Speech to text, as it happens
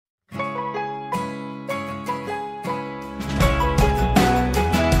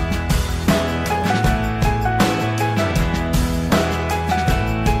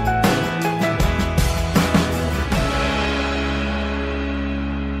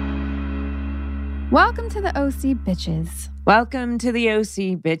Welcome to the OC Bitches. Welcome to the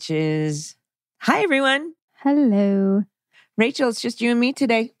OC Bitches. Hi, everyone. Hello. Rachel, it's just you and me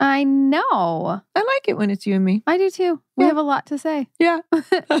today. I know. I like it when it's you and me. I do too. We have a lot to say. Yeah.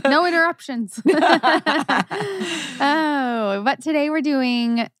 No interruptions. Oh, but today we're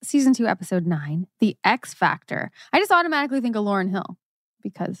doing season 2, episode 9, The X Factor. I just automatically think of Lauryn Hill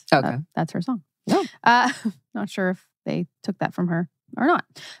because that's her song. No. Not sure if they took that from her or not.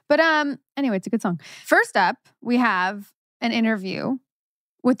 But anyway, it's a good song. First up, we have an interview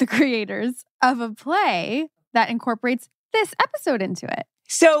with the creators of a play that incorporates this episode into it.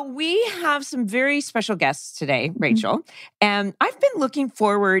 So we have some very special guests today, Rachel, and I've been looking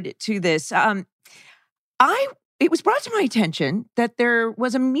forward to this. It was brought to my attention that there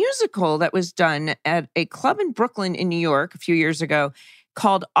was a musical that was done at a club in Brooklyn in New York a few years ago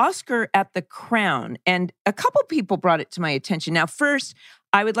called Oscar at the Crown. And a couple people brought it to my attention. Now, first,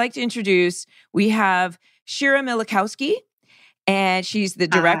 I would like to introduce, we have Shira Milikowski, and she's the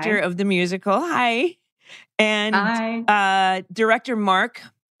director of the musical. Hi. And director Mark,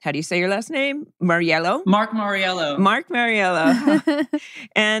 how do you say your last name? Mariello? Mark Mariello. Mark Mariello.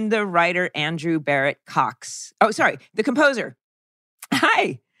 And the writer Andrew Barrett Cox. Oh, sorry, the composer.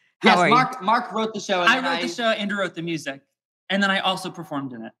 Hi. Yes, Mark wrote the show. I wrote the show, Andrew wrote the music. And then I also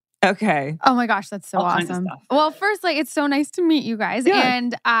performed in it. Okay. Oh my gosh, that's so awesome. Well, first, it's so nice to meet you guys. Yeah.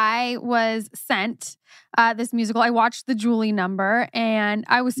 And I was sent this musical. I watched the Julie number and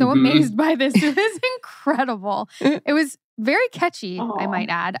I was so amazed by this. It was incredible. It was very catchy, I might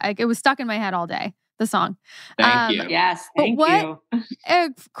add. It was stuck in my head all day, the song. Thank you. Yes, thank you. A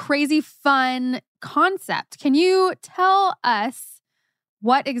crazy fun concept. Can you tell us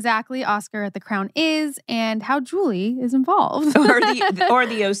what exactly Oscar at the Crown is and how Julie is involved? or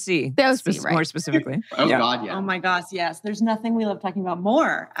the OC. The OC, right. More specifically. God, yeah. Oh my gosh, yes. There's nothing we love talking about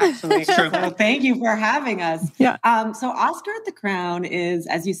more, actually. True. So thank you for having us. Yeah. So Oscar at the Crown is,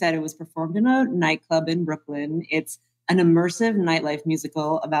 as you said, it was performed in a nightclub in Brooklyn. It's an immersive nightlife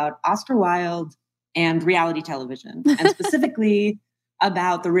musical about Oscar Wilde and reality television, and specifically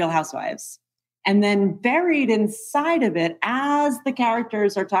about the Real Housewives. And then buried inside of it, as the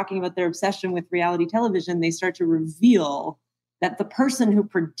characters are talking about their obsession with reality television, they start to reveal that the person who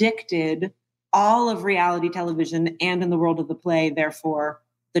predicted all of reality television and in the world of the play, therefore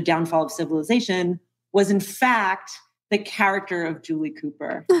the downfall of civilization, was in fact the character of Julie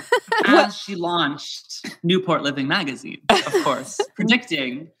Cooper. As she launched Newport Living magazine, of course,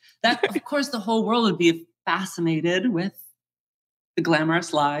 predicting that, of course, the whole world would be fascinated with the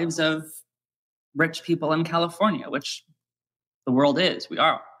glamorous lives of rich people in California, which the world is. We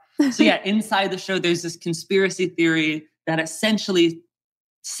are. So yeah, inside the show, there's this conspiracy theory that essentially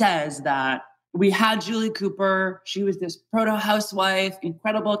says that we had Julie Cooper. She was this proto-housewife,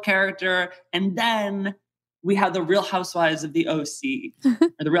 incredible character. And then we had the Real Housewives of the OC,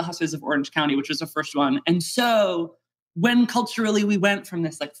 or the Real Housewives of Orange County, which was the first one. And so when culturally we went from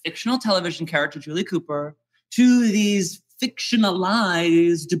this like fictional television character, Julie Cooper, to these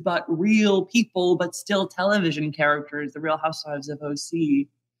fictionalized but real people, but still television characters, the Real Housewives of OC.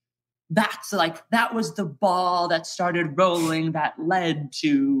 That was the ball that started rolling that led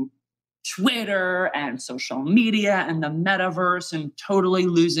to Twitter and social media and the metaverse and totally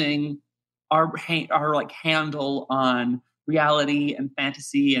losing our handle on reality and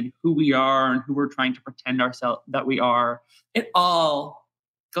fantasy and who we are and who we're trying to pretend ourselves that we are. It all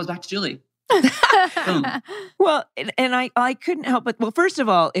goes back to Julie. Well, and I couldn't help but, well, first of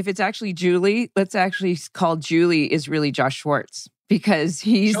all, if it's actually Julie, let's actually call Julie is really Josh Schwartz, because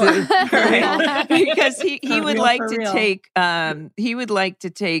he's because he would like to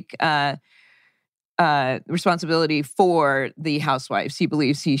take responsibility for the housewives. He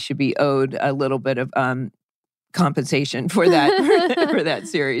believes he should be owed a little bit of compensation for that for that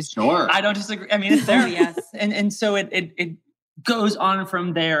series. Sure, I don't disagree. I mean, it's there. Yes, and so it goes on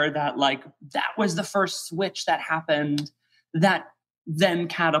from there, that like that was the first switch that happened that then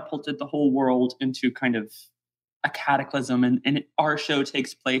catapulted the whole world into kind of a cataclysm. And our show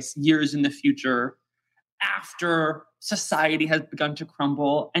takes place years in the future after society has begun to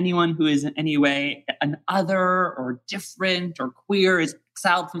crumble. Anyone who is in any way an other or different or queer is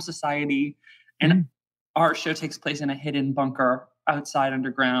exiled from society. And our show takes place in a hidden bunker outside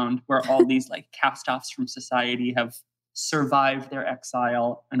underground where all these like cast-offs from society have survived their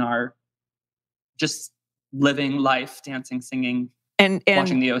exile and are just living life, dancing, singing, and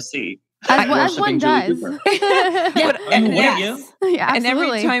watching the OC. As one does. And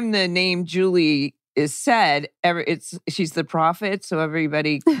every time the name Julie is said, she's the prophet, so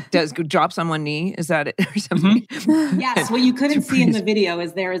everybody drops on one knee. Is that it or something? Yes. What you couldn't see in the video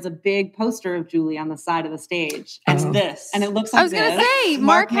is there is a big poster of Julie on the side of the stage. It's this. And it looks like I was going to say,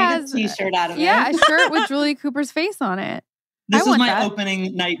 Mark has made a t-shirt out of it. Yeah, a shirt with Julie Cooper's face on it. This was my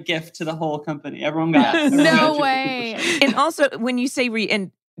opening night gift to the whole company. Everyone got no way. And also, when you say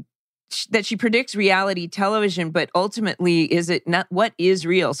that she predicts reality television, but ultimately, is it not what is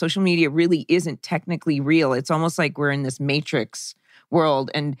real? Social media really isn't technically real. It's almost like we're in this matrix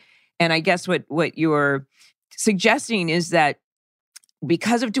world. And I guess what you're suggesting is that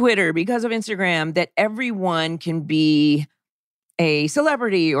because of Twitter, because of Instagram, that everyone can be a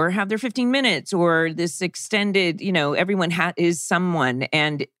celebrity or have their 15 minutes or this extended, everyone is someone.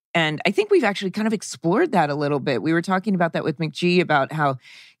 And I think we've actually kind of explored that a little bit. We were talking about that with McGee about how,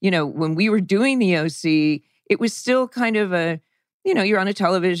 when we were doing the OC, it was still kind of you're on a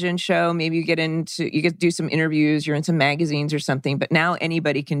television show. Maybe you get to do some interviews, you're in some magazines or something, but now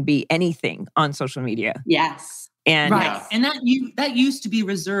anybody can be anything on social media. Yes. And right. And that used to be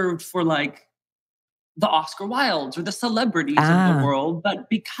reserved for like the Oscar Wildes or the celebrities of the world. But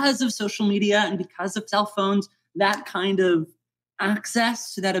because of social media and because of cell phones, that kind of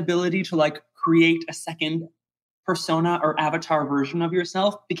access to that ability to like create a second persona or avatar version of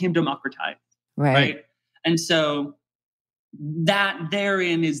yourself became democratized. Right. And so that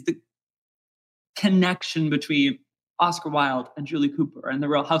therein is the connection between Oscar Wilde and Julie Cooper and the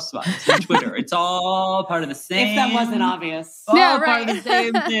Real Housewives and Twitter. It's all part of the same. If that wasn't obvious. Part of the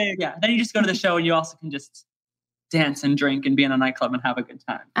same thing. Yeah. Then you just go to the show and you also can just dance and drink and be in a nightclub and have a good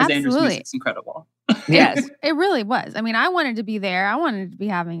time. Because Andrew's music's incredible. Yes. It really was. I mean, I wanted to be there. I wanted to be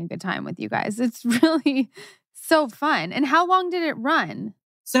having a good time with you guys. It's really so fun. And how long did it run?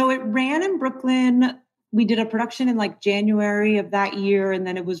 So it ran in Brooklyn. We did a production in like January of that year. And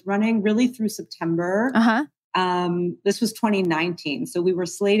then it was running really through September. Uh-huh. This was 2019. So we were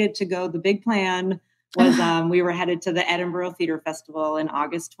slated to go. The big plan was we were headed to the Edinburgh Theatre Festival in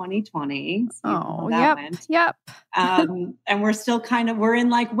August 2020. So yep. And we're still we're in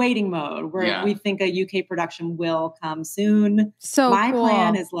like waiting mode where we think a UK production will come soon. So my cool.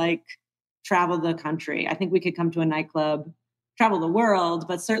 plan is like travel the country. I think we could come to a nightclub, travel the world,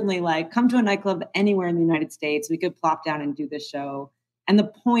 but certainly like come to a nightclub anywhere in the United States. We could plop down and do this show. And the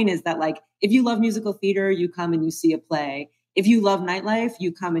point is that like, if you love musical theater, you come and you see a play. If you love nightlife,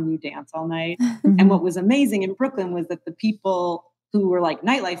 you come and you dance all night. And what was amazing in Brooklyn was that the people who were like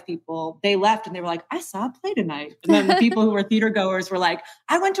nightlife people, they left and they were like, I saw a play tonight. And then the people who were theater goers were like,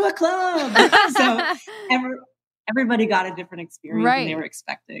 I went to a club. So everybody got a different experience than they were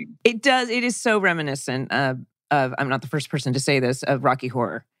expecting. It does. It is so reminiscent of, I'm not the first person to say this, of Rocky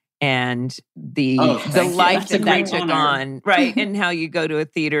Horror. And the life that took on, right? And how you go to a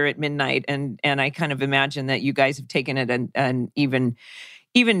theater at midnight. And I kind of imagine that you guys have taken it an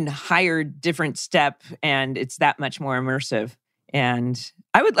even higher, different step, and it's that much more immersive. And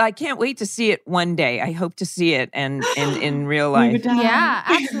I can't wait to see it one day. I hope to see it and in real life. Yeah,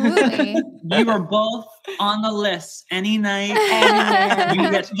 absolutely. You are both on the list any night,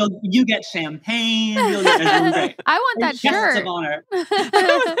 anywhere. You get champagne. You'll get great. I want that shirt. Of honor.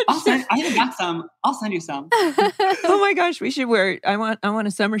 I haven't got some. I'll send you some. Oh my gosh, we should wear it. I want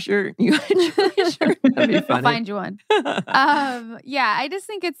a summer shirt. You want a shirt? That'd be funny. I'll find you one. Yeah, I just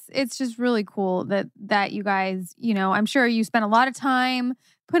think it's just really cool that you guys, I'm sure you spent a lot of time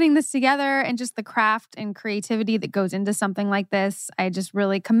putting this together and just the craft and creativity that goes into something like this. I just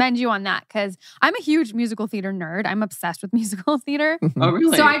really commend you on that because I'm a huge musical theater nerd. I'm obsessed with musical theater. Oh,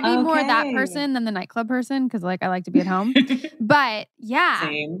 really? So I'd be more that person than the nightclub person because I like to be at home. But yeah.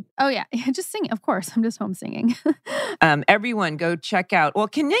 Same. Oh yeah. Just singing. Of course. I'm just home singing. Everyone go check out. Well,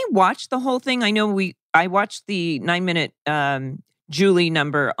 can they watch the whole thing? I know I watched the 9-minute Julie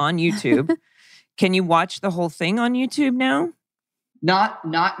number on YouTube. Can you watch the whole thing on YouTube now? Not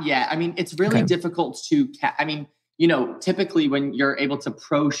yet. I mean, it's really difficult to typically when you're able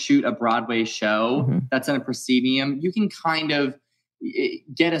to shoot a Broadway show that's in a proscenium, you can kind of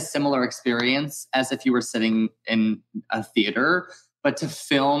get a similar experience as if you were sitting in a theater. But to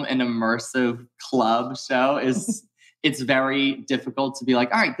film an immersive club show it's very difficult to be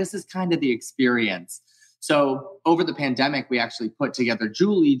like, all right, this is kind of the experience. So over the pandemic, we actually put together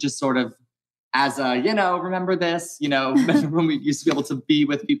Julie just sort of as a, remember this, remember when we used to be able to be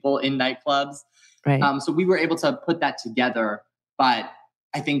with people in nightclubs. Right. So we were able to put that together. But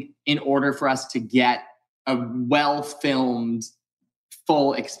I think in order for us to get a well-filmed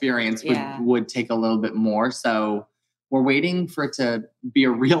full experience would take a little bit more. So we're waiting for it to be a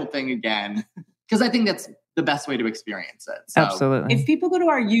real thing again. Because I think that's the best way to experience it. So, Absolutely. If people go to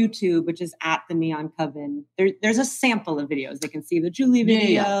our YouTube, which is at the Neon Coven, there's a sample of videos. They can see the Julie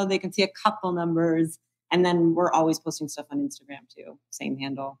video. They can see a couple numbers. And then we're always posting stuff on Instagram too. Same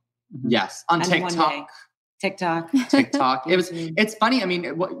handle. Yes. On And TikTok. TikTok. It's funny. I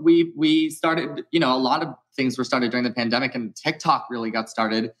mean, we started, a lot of things were started during the pandemic, and TikTok really got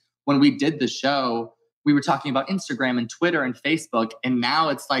started when we did the show. We were talking about Instagram and Twitter and Facebook, and now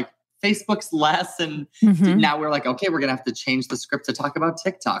it's like Facebook's less, and now we're like, okay, we're gonna have to change the script to talk about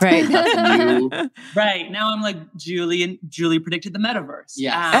TikTok. Right. That's new. Right. Now I'm like, Julie predicted the metaverse.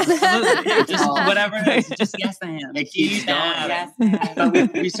 Yeah. Absolutely. Just whatever it is, just yes, I am. It keeps going. Yes.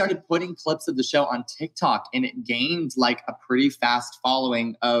 But we started putting clips of the show on TikTok, and it gained like a pretty fast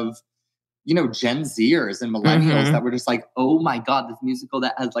following of, Gen Zers and millennials that were just like, oh my God, this musical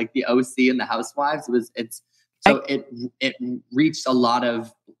that has like the OC and the Housewives. It reached a lot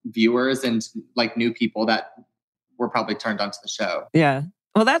of viewers and like new people that were probably turned onto the show. Yeah.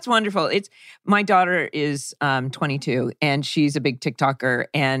 Well, that's wonderful. My daughter is 22 and she's a big TikToker,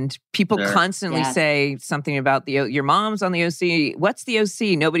 and people constantly say something about your mom's on the OC. What's the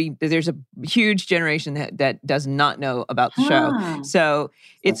OC? There's a huge generation that does not know about the show. So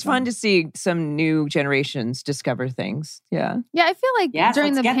it's fun to see some new generations discover things. Yeah. Yeah, I feel like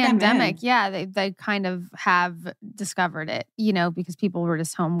during the let's get them pandemic, in. they kind of have discovered it, because people were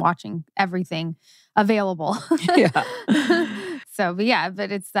just home watching everything available. Yeah.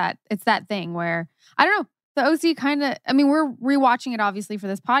 But it's that thing where, I don't know, the OC kind of, we're rewatching it obviously for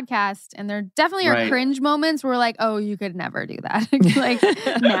this podcast, and there definitely are cringe moments where we're like, oh, you could never do that. Like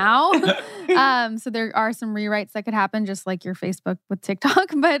now. So there are some rewrites that could happen, just like your Facebook with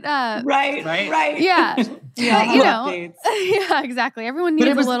TikTok. But Right. Yeah. Updates. Yeah, exactly. Everyone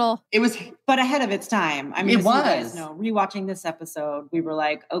needed a little. It was, but ahead of its time. It was. You guys know, rewatching this episode, we were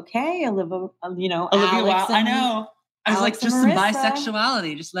like, okay, Olivia Wilde. I know. I was Alex like, just and some Marissa.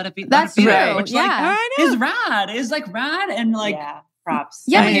 bisexuality. Just let it be. That's let it be true. there, which Yeah. is rad. Is like rad and like props.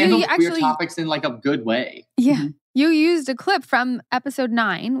 Yeah, I but handled you queer actually topics in like a good way. Yeah. You used a clip from episode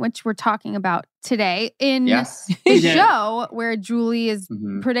 9, which we're talking about today, in the show where Julie is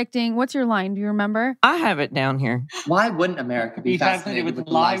predicting. What's your line? Do you remember? I have it down here. Why wouldn't America be fascinated with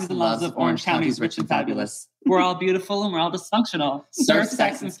the lives and loves of Orange County's rich and fabulous? We're all beautiful and we're all dysfunctional. Surf,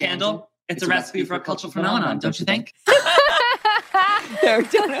 sex, and scandal. It's a recipe for a cultural phenomenon, don't you think? Boom.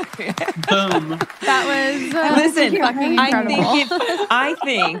 That was listen. fucking incredible. I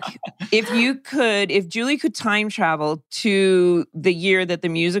think if Julie could time travel to the year that the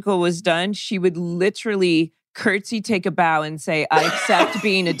musical was done, she would literally curtsy, take a bow, and say, "I accept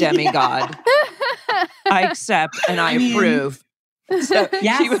being a demigod. I accept and I approve." So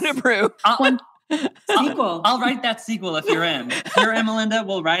she would approve. Sequel. I'll write that sequel if you're in. If you're in, Melinda,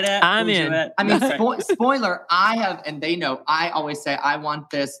 we'll write it. I'm we'll in. Do it. I mean, spoiler, I have, and they know, I always say, I want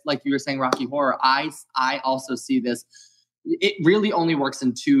this, like you were saying, Rocky Horror. I also see this. It really only works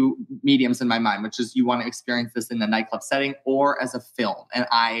in two mediums in my mind, which is you want to experience this in a nightclub setting or as a film.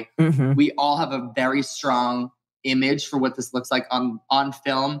 And we all have a very strong image for what this looks like on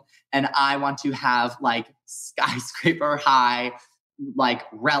film. And I want to have like skyscraper high, like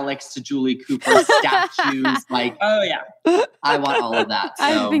relics to Julie Cooper statues. Like, oh yeah, I want all of that. So.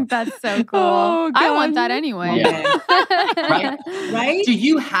 I think that's so cool. Oh, I want that anyway. Yeah. Right? Do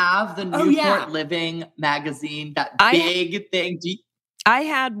you have the Newport Living magazine? That big thing? I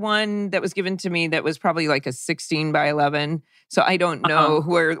had one that was given to me that was probably like a 16 by 11. So I don't know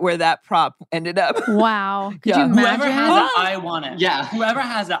where that prop ended up. Wow. Could you Whoever imagine? has it, I want it. Yeah. Whoever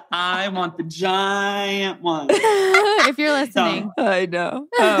has it, I want the giant one. If you're listening. I know.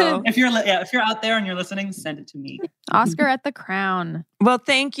 Oh. If you're out there and you're listening, send it to me. Oscar at the Crown. Well,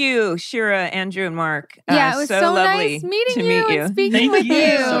 thank you, Shira, Andrew, and Mark. Yeah, it was so lovely nice meeting to you meet and speaking Thank with you.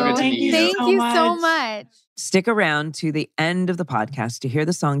 you. So good to meet you. Thank you so much. Stick around to the end of the podcast to hear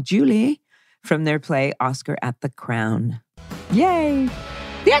the song Julie from their play Oscar at the Crown. Yay!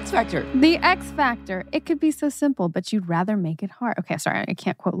 The X Factor. The X Factor. It could be so simple, but you'd rather make it hard. Okay, sorry, I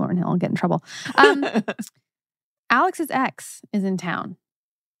can't quote Lauryn Hill. I'll get in trouble. Alex's ex is in town,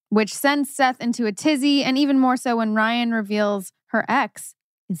 which sends Seth into a tizzy, and even more so when Ryan reveals her ex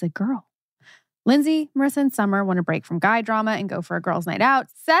is a girl. Lindsay, Marissa, and Summer want to break from guy drama and go for a girls' night out.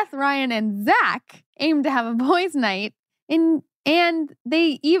 Seth, Ryan, and Zach aim to have a boys' night, and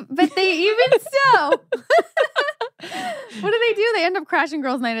they even so. What do? They end up crashing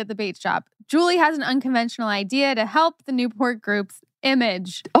girls' night at the bait shop. Julie has an unconventional idea to help the Newport group's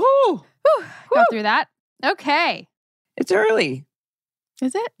image. Oh! Whew, got through that. Okay. It's early.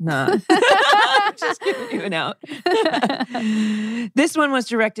 Is it? No. I'm just giving you an out. This one was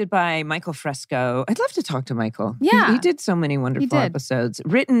directed by Michael Fresco. I'd love to talk to Michael. Yeah. He did so many wonderful episodes.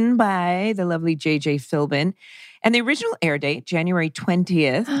 Written by the lovely J.J. Philbin. And the original air date, January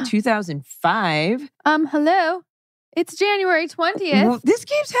 20th, 2005. Hello? It's January 20th. Well, this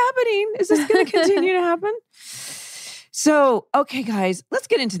keeps happening. Is this going to continue to happen? So, okay, guys, let's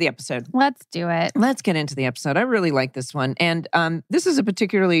get into the episode. Let's do it. Let's get into the episode. I really like this one. And this is a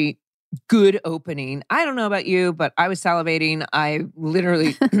particularly good opening. I don't know about you, but I was salivating. I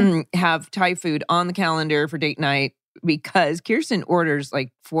literally have Thai food on the calendar for date night because Kirsten orders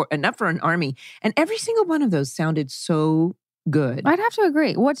like enough for an army. And every single one of those sounded so good. I'd have to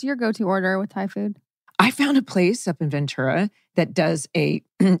agree. What's your go-to order with Thai food? I found a place up in Ventura that does a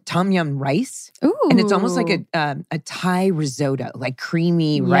tom yum rice. Ooh. And it's almost like a Thai risotto, like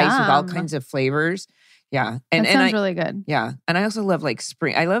creamy rice with all kinds of flavors. Yeah. And that sounds really good. Yeah. And I also love like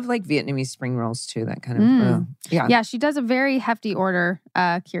I love like Vietnamese spring rolls too, that kind of, yeah. Yeah, she does a very hefty order,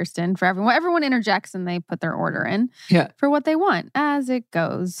 Kirsten, for everyone. Everyone interjects and they put their order in for what they want as it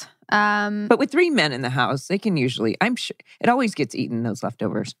goes. But with 3 men in the house, they can usually, I'm sure, it always gets eaten, those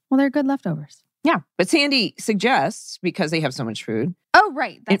leftovers. Well, they're good leftovers. Yeah. But Sandy suggests, because they have so much food. Oh,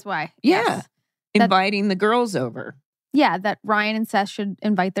 right. That's why. Yeah. Yes. Inviting the girls over. Yeah, that Ryan and Seth should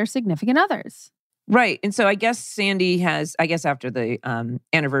invite their significant others. Right. And so I guess Sandy has, after the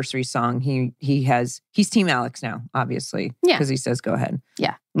anniversary song, he's Team Alex now, obviously. Yeah. Because he says, go ahead.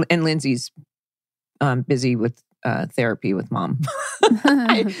 Yeah. And Lindsay's busy with therapy with mom.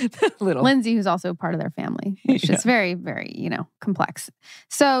 Lindsay, who's also part of their family, which is very, very, complex.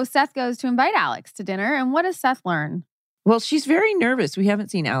 So Seth goes to invite Alex to dinner. And what does Seth learn? Well, she's very nervous. We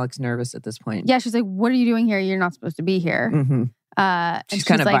haven't seen Alex nervous at this point. Yeah. She's like, what are you doing here? You're not supposed to be here. Mm-hmm. She's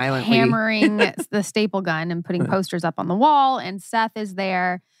kind of like violently hammering the staple gun and putting posters up on the wall. And Seth is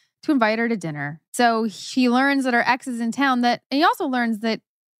there to invite her to dinner. So she learns that her ex is in town. And he also learns that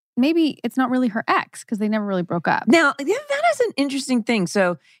maybe it's not really her ex because they never really broke up. Now, that is an interesting thing.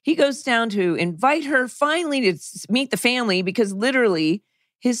 So he goes down to invite her finally to meet the family because literally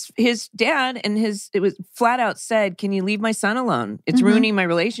his dad and it was flat out said, can you leave my son alone? It's ruining my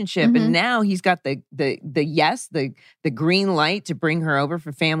relationship. And now he's got the green light to bring her over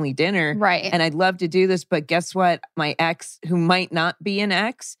for family dinner. Right. And I'd love to do this, but guess what? My ex, who might not be an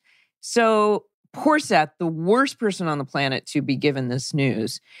ex. So poor Seth, the worst person on the planet to be given this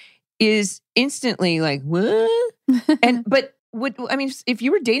news, is instantly like, what? But if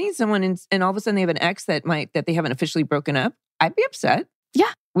you were dating someone and all of a sudden they have an ex that they haven't officially broken up, I'd be upset.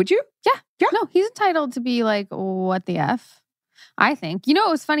 Yeah. Would you? Yeah. No, he's entitled to be like, what the F? I think. It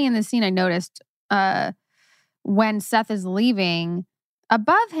was funny in this scene I noticed when Seth is leaving,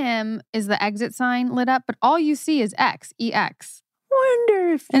 above him is the exit sign lit up, but all you see is X, EX.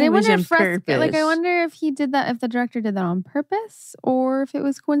 Wonder if I wonder if he did that, if the director did that on purpose or if it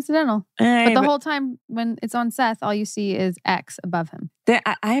was coincidental. But the whole time when it's on Seth, all you see is X above him.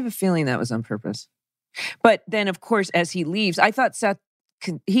 I have a feeling that was on purpose. But then, of course, as he leaves, I thought Seth,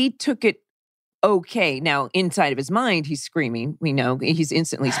 he took it okay. Now, inside of his mind, he's screaming. We know he's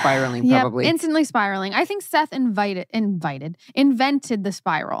instantly spiraling, probably. Instantly spiraling. I think Seth invented the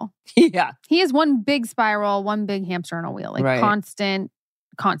spiral. Yeah. He is one big spiral, one big hamster on a wheel,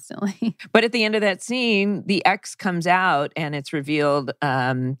 constantly. But at the end of that scene, the ex comes out and it's revealed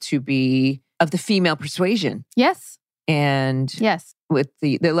to be of the female persuasion. Yes. And yes, with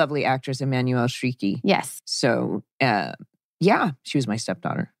the lovely actress Emmanuelle Chriqui. Yes. So, she was my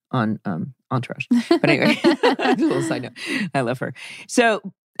stepdaughter on Entourage. But anyway, a little side note. I love her. So,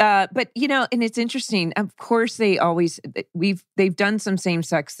 but and it's interesting. Of course, they've done some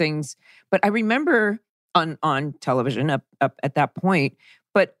same-sex things, but I remember on television up at that point.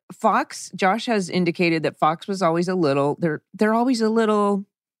 But Fox, Josh has indicated that Fox was always they're always a little,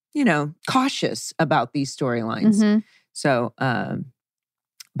 cautious about these storylines. Mm-hmm. So,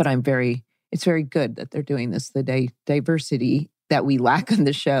 but it's very good that they're doing this, the diversity that we lack on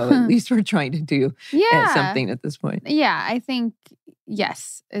the show. At least we're trying to do something at this point. Yeah, I think,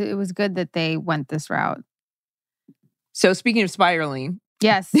 yes, it was good that they went this route. So speaking of spiraling.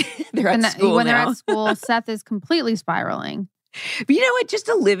 Yes. They're at school when now. they're at school, Seth is completely spiraling. But you know what? Just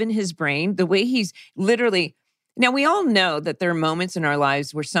to live in his brain, the way he's literally... Now, we all know that there are moments in our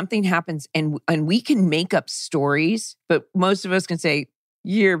lives where something happens and we can make up stories, but most of us can say,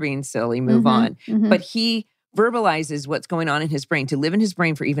 you're being silly, move on. Mm-hmm. But he verbalizes what's going on in his brain. To live in his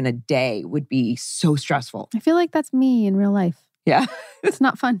brain for even a day would be so stressful. I feel like that's me in real life. Yeah. It's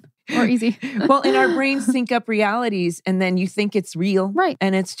not fun or easy. Well, and our brains sync up realities and then you think it's real. Right.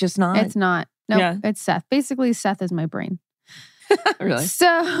 And it's just not. It's not. No, It's Seth. Basically, Seth is my brain. Really?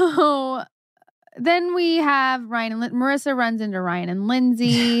 So then we have Ryan and Marissa runs into Ryan and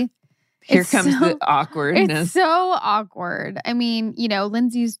Lindsay. Here comes the awkwardness. It's so awkward. I mean,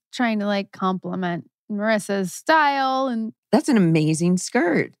 Lindsay's trying to like compliment Marissa's style and that's an amazing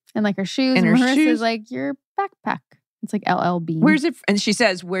skirt. And like her shoes. And Marissa's like, your backpack. It's like LL Bean. Where's it? And she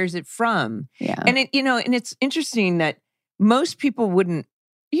says, where's it from? Yeah. And and it's interesting that most people wouldn't,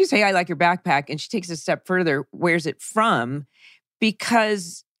 you say, I like your backpack. And she takes a step further. Where's it from?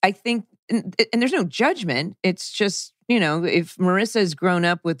 Because I think, and there's no judgment. It's just, if Marissa has grown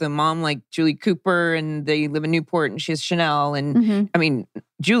up with a mom like Julie Cooper and they live in Newport and she has Chanel. And I mean,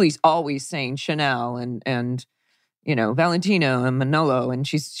 Julie's always saying Chanel and Valentino and Manolo. And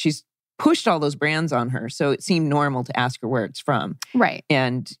she's pushed all those brands on her. So it seemed normal to ask her where it's from. Right.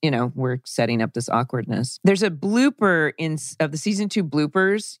 And, we're setting up this awkwardness. There's a blooper of the season 2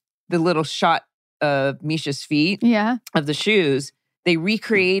 bloopers, the little shot of Misha's feet of the shoes. They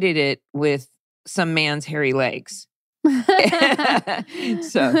recreated it with some man's hairy legs. So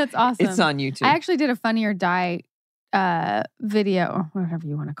that's awesome. It's on YouTube. I actually did a Funny or Die video, or whatever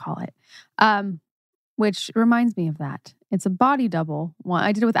you want to call it, which reminds me of that. It's a body double one.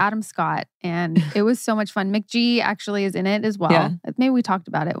 I did it with Adam Scott, and it was so much fun. McG actually is in it as well. Yeah. Maybe we talked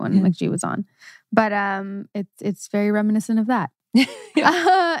about it when McG was on, but it's very reminiscent of that.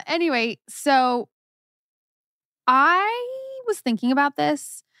 Anyway, so I was thinking about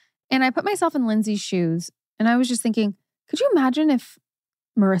this, and I put myself in Lindsay's shoes, and I was just thinking, could you imagine if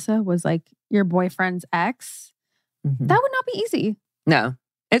Marissa was like your boyfriend's ex? That would not be easy. No,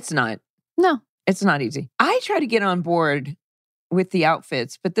 it's not. No. It's not easy. I try to get on board with the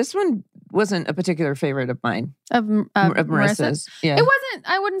outfits, but this one wasn't a particular favorite of mine. Of Marissa's. Yeah. It wasn't,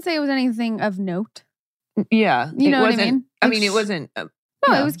 I wouldn't say it was anything of note. Yeah. You know what I mean? I mean, it wasn't. No,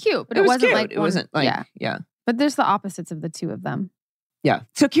 it was cute, but it wasn't cute. like. It wasn't like, yeah. But there's the opposites of the two of them. Yeah.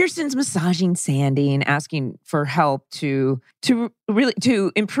 So Kirsten's massaging Sandy and asking for help to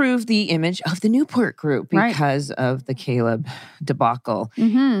improve the image of the Newport group because of the Caleb debacle.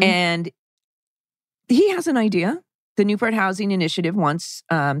 And he has an idea. The Newport Housing Initiative wants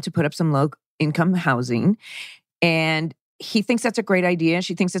to put up some low-income housing. And he thinks that's a great idea.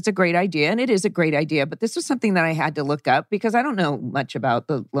 She thinks it's a great idea. And it is a great idea. But this was something that I had to look up because I don't know much about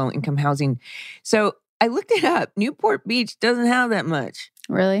the low-income housing. So I looked it up. Newport Beach doesn't have that much.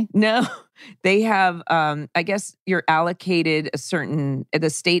 Really? No. They have, I guess you're allocated the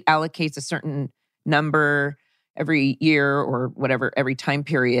state allocates a certain number every year or whatever, every time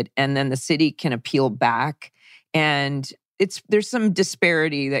period. And then the city can appeal back. And there's some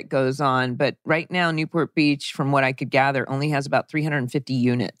disparity that goes on. But right now, Newport Beach, from what I could gather, only has about 350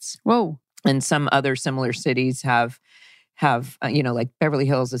 units. Whoa. And some other similar cities have like Beverly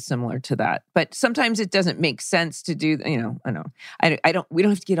Hills is similar to that. But sometimes it doesn't make sense to do, I know. We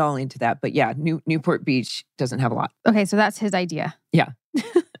don't have to get all into that. But yeah, Newport Beach doesn't have a lot. Okay, so that's his idea. Yeah.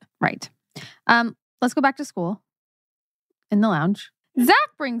 Right. Let's go back to school in the lounge. Zach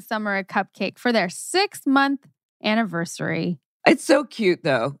brings Summer a cupcake for their 6-month anniversary. It's so cute,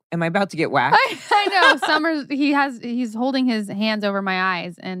 though. Am I about to get whacked? I know. Summer, he's holding his hands over my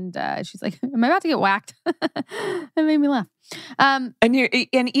eyes, and she's like, "Am I about to get whacked?" That made me laugh. And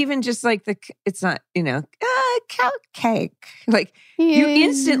even just like it's not, cupcake. Like you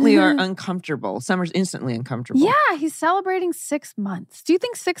instantly are uncomfortable. Summer's instantly uncomfortable. Yeah, he's celebrating 6 months. Do you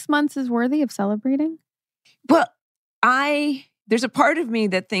think 6 months is worthy of celebrating? Well, there's a part of me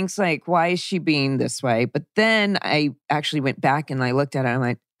that thinks like, why is she being this way? But then I actually went back and I looked at it and I'm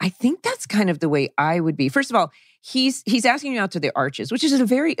like, I think that's kind of the way I would be. First of all, he's asking you out to the Arches, which is a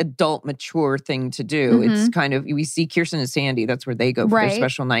very adult, mature thing to do. It's kind of, we see Kirsten and Sandy, that's where they go for their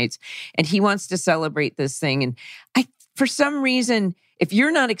special nights. And he wants to celebrate this thing. And for some reason, if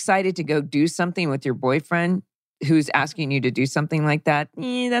you're not excited to go do something with your boyfriend who's asking you to do something like that,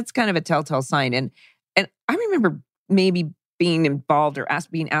 that's kind of a telltale sign. And I remember maybe being involved or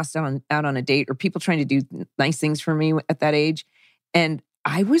being asked out on a date or people trying to do nice things for me at that age. And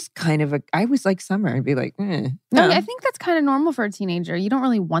I was like Summer. I'd be like, No, I think that's kind of normal for a teenager. You don't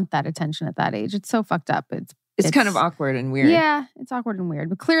really want that attention at that age. It's so fucked up. It's kind of awkward and weird. Yeah, it's awkward and weird.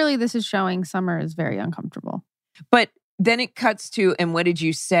 But clearly this is showing Summer is very uncomfortable. But then it cuts to, and what did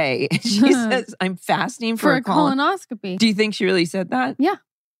you say? And she says, I'm fasting for a colonoscopy. Do you think she really said that? Yeah.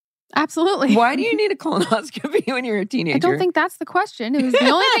 Absolutely. Why do you need a colonoscopy when you're a teenager? I don't think that's the question. It was the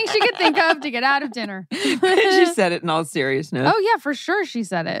only thing she could think of to get out of dinner. She said it in all seriousness. Oh, yeah, for sure she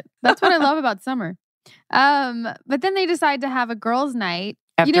said it. That's what I love about Summer. But then they decide to have a girls' night.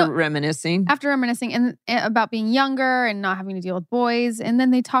 After reminiscing and about being younger and not having to deal with boys. And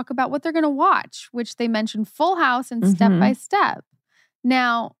then they talk about what they're going to watch, which they mentioned Full House and Step by Step.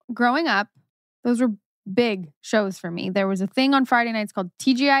 Now, growing up, those were big shows for me. There was a thing on Friday nights called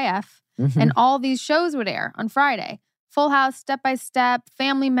TGIF, and all these shows would air on Friday. Full House, Step by Step,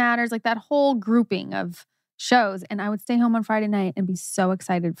 Family Matters, like that whole grouping of shows. And I would stay home on Friday night and be so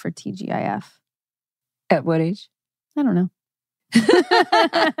excited for TGIF. At what age? I don't know.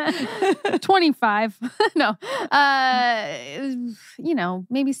 25. No.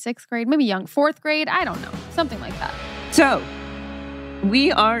 Maybe 6th grade, maybe 4th grade. I don't know. Something like that. So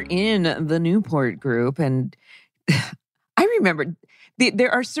we are in the Newport group, and I remember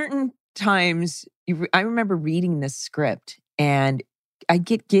there are certain times I remember reading this script and I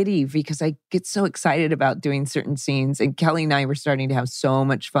get giddy because I get so excited about doing certain scenes. And Kelly and I were starting to have so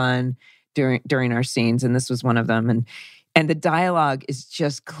much fun during our scenes, and this was one of them. And the dialogue is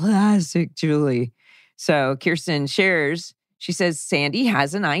just classic Julie. So Kirsten shares, she says, Sandy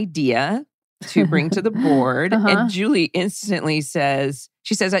has an idea to bring to the board. And Julie instantly says,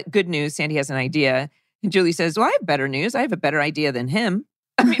 good news, Sandy has an idea. And Julie says, well, I have better news. I have a better idea than him.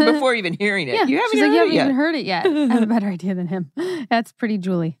 I mean, before even hearing it. Yeah. You haven't, even heard it yet. I have a better idea than him. That's pretty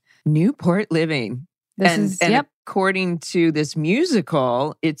Julie. Newport Living. And according to this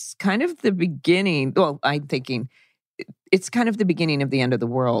musical, it's kind of the beginning. Well, I'm thinking it's kind of the beginning of the end of the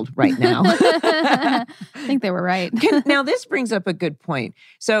world right now. I think they were right. Now, this brings up a good point.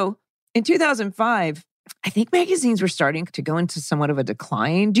 So in 2005, I think magazines were starting to go into somewhat of a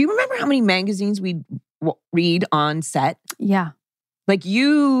decline. Do you remember how many magazines we'd read on set? Yeah. Like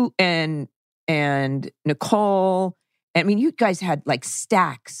you and Nicole. I mean, you guys had like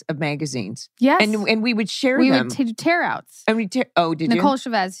stacks of magazines. Yes. And we would share them. We would do tear-outs. And did Nicole you?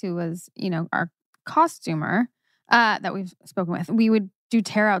 Chavez, who was, our costumer that we've spoken with, we would do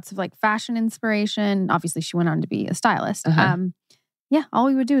tear-outs of like fashion inspiration. Obviously, she went on to be a stylist. Yeah, all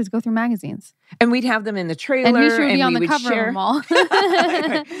we would do is go through magazines. And we'd have them in the trailer. And Misha would be on the cover of them all.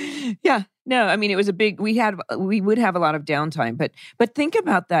 Yeah. No, I mean, it was a big, we would have a lot of downtime. But think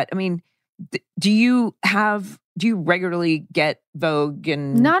about that. I mean, do you regularly get Vogue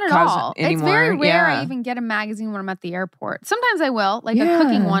and not at all anymore? It's very rare I even get a magazine when I'm at the airport. Sometimes I will, like a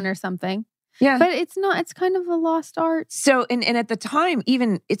cooking one or something. Yeah. But it's kind of a lost art. So, and at the time,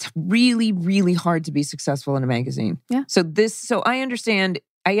 even it's really, really hard to be successful in a magazine. Yeah. So I understand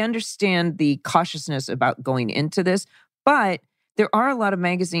the cautiousness about going into this, but there are a lot of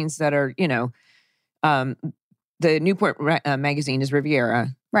magazines that are, the Newport magazine is Riviera.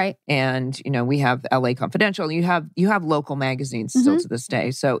 Right. And, we have LA Confidential. You have local magazines still to this day.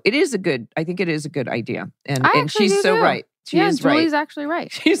 So I think it is a good idea. And she's so right. She is right. Julie's actually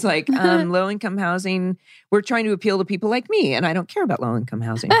right. She's like, low-income housing, we're trying to appeal to people like me, and I don't care about low-income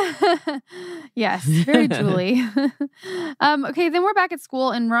housing. Yes, very Julie. Okay, then we're back at school,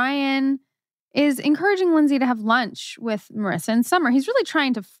 and Ryan is encouraging Lindsay to have lunch with Marissa and Summer. He's really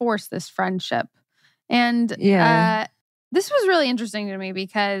trying to force this friendship. And this was really interesting to me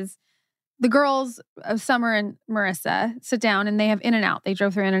because the girls of Summer and Marissa sit down, and they have In-N-Out. They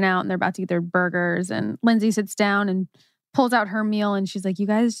drove through In-N-Out, and they're about to eat their burgers, and Lindsay sits down and pulls out her meal and she's like, you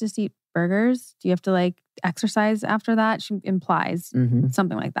guys just eat burgers? Do you have to like exercise after that? She implies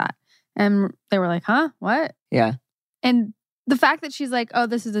something like that. And they were like, huh? What? Yeah. And the fact that she's like, oh,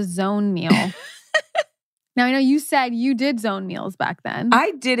 this is a zone meal. Now, I know you said you did zone meals back then.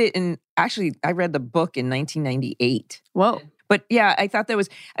 I did it I read the book in 1998. Whoa. But yeah, I thought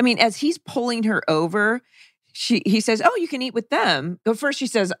as he's pulling her over, he says, oh, you can eat with them. But first she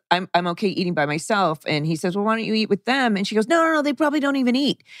says, I'm okay eating by myself. And he says, well, why don't you eat with them? And she goes, no, they probably don't even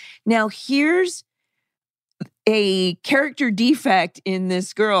eat. Now here's a character defect in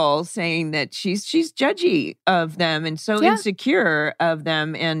this girl saying that she's judgy of them and so insecure of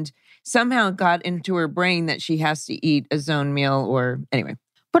them and somehow got into her brain that she has to eat a zone meal or anyway.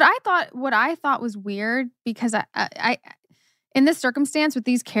 But what I thought was weird because I in this circumstance with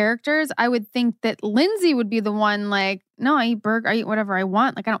these characters, I would think that Lindsay would be the one like, no, I eat burger, I eat whatever I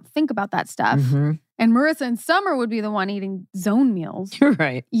want. Like, I don't think about that stuff. And Marissa and Summer would be the one eating zone meals. You're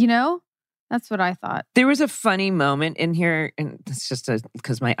right. That's what I thought. There was a funny moment in here, and it's just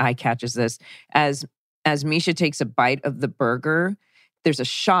because my eye catches this. As Misha takes a bite of the burger, there's a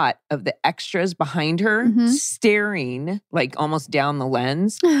shot of the extras behind her staring like almost down the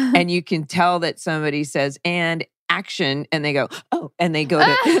lens. And you can tell that somebody says, and action, and they go, oh, and they go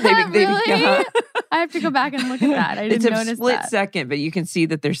to really? I have to go back and look at that. I didn't notice that. It's a split second, but you can see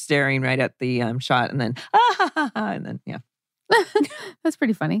that they're staring right at the shot, and then and then that's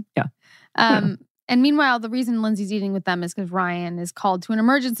pretty funny. Yeah. And meanwhile, the reason Lindsay's eating with them is because Ryan is called to an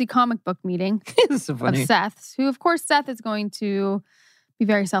emergency comic book meeting so funny. of Seth's, who, of course, Seth is going to be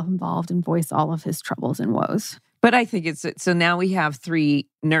very self-involved and voice all of his troubles and woes. But I think so now we have 3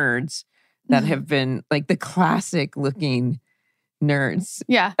 nerds that have been like the classic looking nerds.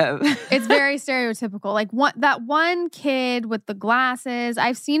 Yeah. It's very stereotypical. Like that one kid with the glasses,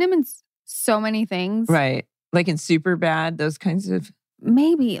 I've seen him in so many things. Right. Like in Superbad, those kinds of...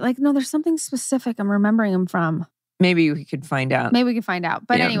 Maybe. Like, no, there's something specific I'm remembering him from. Maybe we could find out. Maybe we can find out.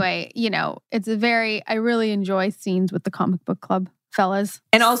 But anyway, it's I really enjoy scenes with the comic book club fellas.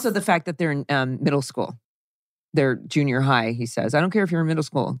 And also the fact that they're in middle school. They're junior high, he says. I don't care if you're in middle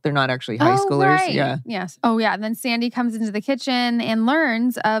school. They're not actually high schoolers. Right. Yeah. Yes. Oh, yeah. And then Sandy comes into the kitchen and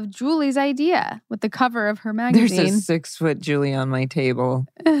learns of Julie's idea with the cover of her magazine. There's a 6-foot Julie on my table.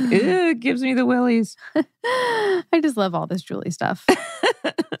 It gives me the willies. I just love all this Julie stuff.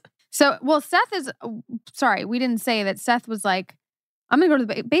 So, Seth is... Sorry, we didn't say that Seth was like, I'm going to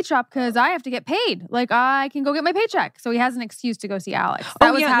go to the bait shop because I have to get paid. Like, I can go get my paycheck. So he has an excuse to go see Alex.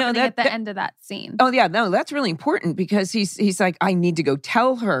 That was happening at the end of that scene. Oh, yeah. No, that's really important because he's like, I need to go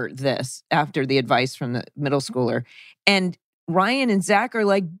tell her this after the advice from the middle schooler. And Ryan and Zach are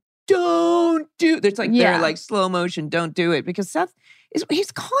like, don't do... They're like slow motion, don't do it. Because Seth,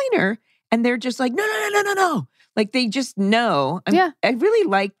 he's calling her and they're just like, no. Like, they just know. I really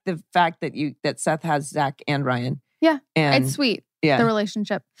like the fact that Seth has Zach and Ryan. Yeah, and it's sweet. Yeah. The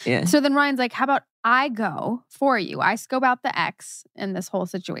relationship. Yeah. So then Ryan's like, how about I go for you? I scope out the X in this whole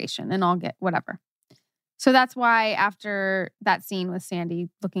situation and I'll get whatever. So that's why after that scene with Sandy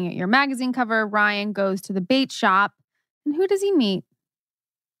looking at your magazine cover, Ryan goes to the bait shop. And who does he meet?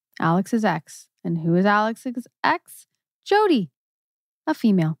 Alex's ex. And who is Alex's ex? Jody, a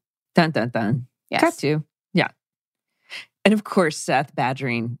female. Dun, dun, dun. Yes. Cut to. Yeah. And of course, Seth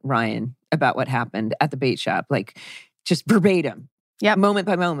badgering Ryan about what happened at the bait shop. Like, just verbatim. Yep. Moment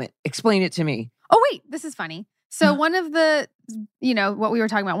by moment. Explain it to me. Oh, wait. This is funny. So one of the, what we were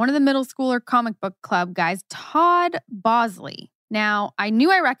talking about, one of the middle schooler comic book club guys, Todd Bosley. Now, I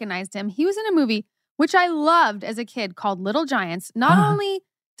knew I recognized him. He was in a movie, which I loved as a kid, called Little Giants. Not only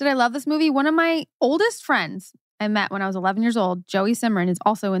did I love this movie, one of my oldest friends I met when I was 11 years old, Joey Simran, is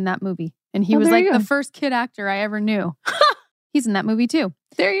also in that movie. And he was like the first kid actor I ever knew. He's in that movie too.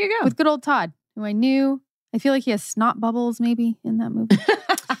 There you go. With good old Todd, who I knew. I feel like he has snot bubbles maybe in that movie.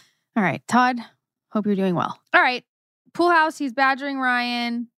 All right, Todd, hope you're doing well. All right, Pool House, he's badgering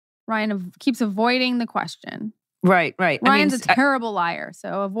Ryan. Ryan keeps avoiding the question. Right. Ryan's a terrible liar,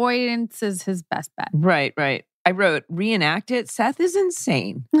 so avoidance is his best bet. Right. I wrote, reenact it. Seth is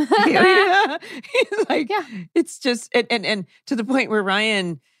insane. Yeah. He's like, it's just, and to the point where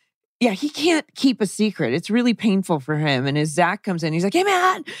Ryan... Yeah, he can't keep a secret. It's really painful for him. And as Zach comes in, he's like, "Hey,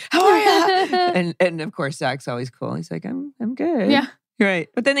 man, how are you?" and of course, Zach's always cool. He's like, "I'm good." Yeah, right.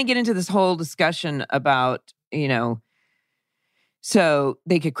 But then they get into this whole discussion about, so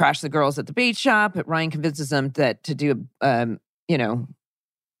they could crash the girls at the bait shop. But Ryan convinces them that to do a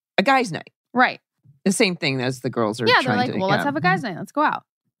guys' night. Right. The same thing as the girls are. Yeah, trying they're like, to, well, let's have a guys' night. Let's go out.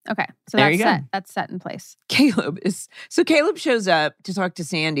 Okay, so there that's set. That's set in place. Caleb shows up to talk to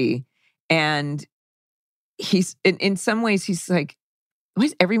Sandy. And he's, in some ways, he's like, why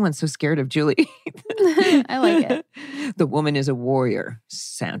is everyone so scared of Julie? I like it. The woman is a warrior,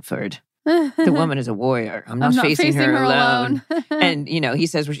 Sanford. The woman is a warrior. I'm not facing her alone. And, he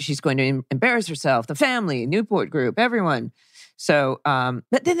says she's going to embarrass herself, the family, Newport group, everyone. So,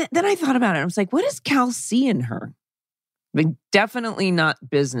 but then I thought about it. I was like, what does Cal see in her? I mean, definitely not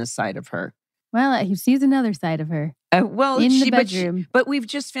business side of her. Well, he sees another side of her. In the bedroom. But we've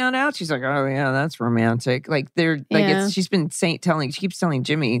just found out. She's like, oh yeah, that's romantic. Like she's been she keeps telling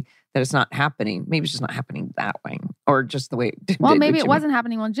Jimmy that it's not happening. Maybe it's just not happening that way, or just the way it did. Well, maybe it wasn't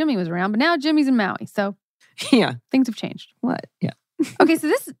happening while Jimmy was around, but now Jimmy's in Maui, so yeah, things have changed. What? Yeah. Okay, so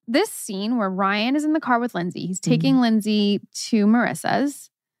this scene where Ryan is in the car with Lindsay, he's taking Lindsay to Marissa's.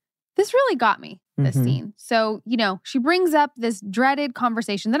 This really got me. This scene. So, she brings up this dreaded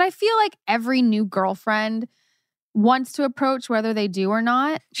conversation that I feel like every new girlfriend wants to approach, whether they do or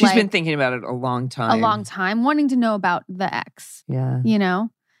not. She's been thinking about it a long time. Wanting to know about the ex. Yeah.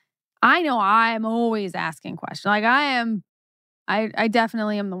 I know I'm always asking questions. Like I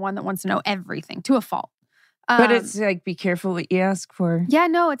definitely am the one that wants to know everything to a fault. But it's like, be careful what you ask for. Yeah,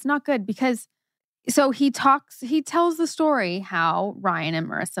 no, it's not good because, so he tells the story how Ryan and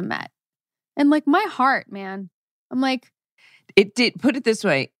Marissa met. And like my heart, man, I'm like, it did. Put it this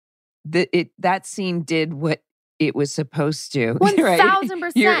way, that scene did what it was supposed to.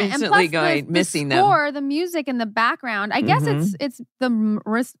 1,000%. You're instantly and plus missing the them. score, the music in the background. I guess it's the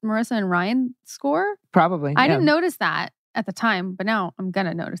Marissa and Ryan score. Probably. I didn't notice that at the time, but now I'm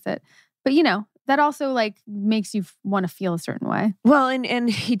gonna notice it. But that also like makes you want to feel a certain way. Well, and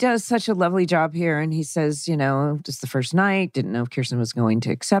he does such a lovely job here. And he says, just the first night, didn't know if Kirsten was going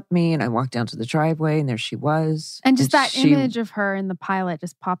to accept me. And I walked down to the driveway and there she was. And just that image of her in the pilot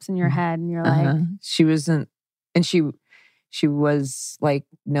just pops in your head and you're like. She wasn't, and she was like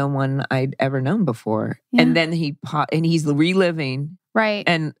no one I'd ever known before. Yeah. And then he's reliving. Right.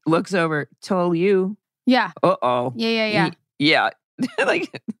 And looks over, told you. Yeah. Uh-oh. Yeah. Yeah.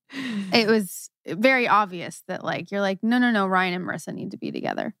 Like it was very obvious that like you're like no Ryan and Marissa need to be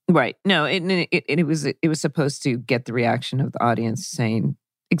together. Right. No, it was supposed to get the reaction of the audience saying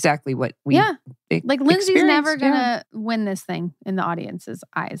exactly what we like Lindsay's never gonna win this thing in the audience's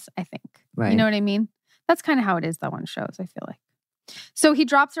eyes, I think. Right. You know what I mean? That's kind of how it is though on shows, I feel like. So he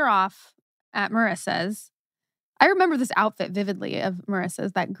drops her off at Marissa's. I remember this outfit vividly of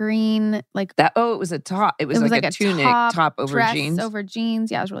Marissa's, that green, like that. Oh, it was a top. It was like a tunic top over dress jeans. Over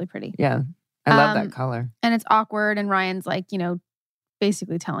jeans. Yeah, it was really pretty. Yeah. I love that color. And it's awkward. And Ryan's like,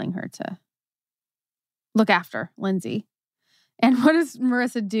 basically telling her to look after Lindsay. And what does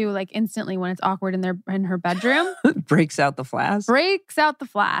Marissa do like instantly when it's awkward in her bedroom? Breaks out the flask.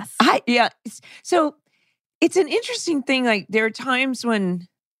 So it's an interesting thing. Like there are times when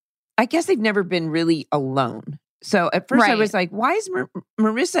I guess they've never been really alone. So at first I was like, why is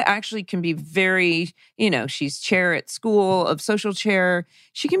Marissa actually can be very, she's chair at school of social chair.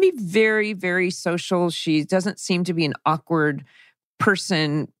 She can be very, very social. She doesn't seem to be an awkward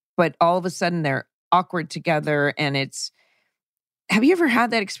person, but all of a sudden they're awkward together. And have you ever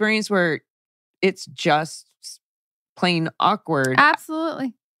had that experience where it's just plain awkward?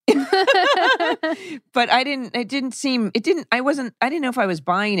 Absolutely. But I didn't know if I was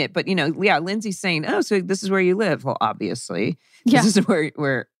buying it, but Lindsay's saying, oh, so this is where you live. Well, obviously this is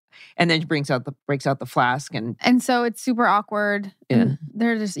where, and then she breaks out the flask and so it's super awkward. Yeah.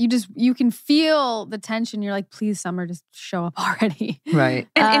 They're you can feel the tension. You're like, please, Summer, just show up already. Right.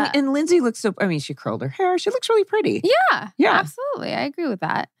 And Lindsay looks she curled her hair. She looks really pretty. Yeah, absolutely. I agree with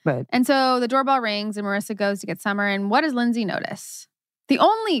that. And so the doorbell rings and Marissa goes to get Summer. And what does Lindsay notice? The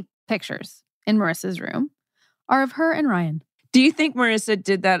only pictures in Marissa's room are of her and Ryan. Do you think Marissa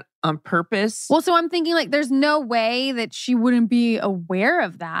did that on purpose? Well, so I'm thinking like there's no way that she wouldn't be aware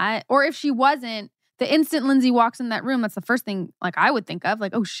of that. Or if she wasn't, the instant Lindsay walks in that room, that's the first thing like I would think of.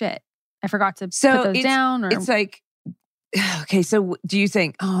 Like, oh shit, I forgot to put those down. Or it's like, okay, so do you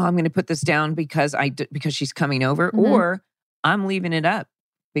think, I'm going to put this down because she's coming over, or I'm leaving it up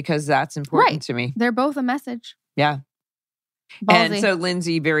because that's important to me? They're both a message. Yeah. Ballsy. And so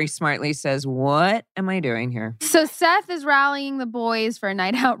Lindsay very smartly says, what am I doing here? So Seth is rallying the boys for a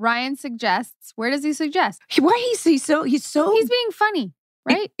night out. Ryan suggests, where does he suggest? He's being funny,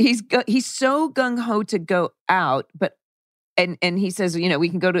 right? He's so gung-ho to go out, but and he says, we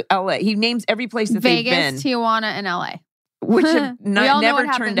can go to LA. He names every place that they've been. Vegas, Tijuana, and LA. Which have never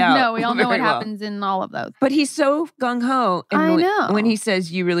turned out. No, we all know what happens in all of those. But he's so gung-ho. And I know. When he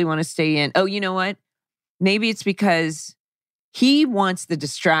says, you really want to stay in. Oh, you know what? Maybe it's because he wants the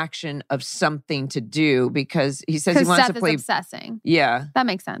distraction of something to do because he says he wants Seth to play. Is obsessing. Yeah, that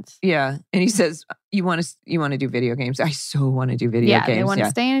makes sense. Yeah, and he says you want to do video games. I so want to do video games. Yeah, they want to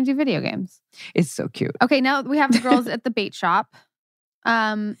stay in and do video games. It's so cute. Okay, now we have the girls at the bait shop.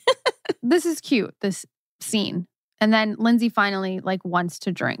 This is cute. This scene, and then Lindsay finally wants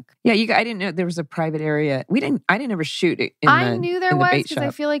to drink. Yeah, I didn't know there was a private area. I didn't ever shoot it. I knew there was because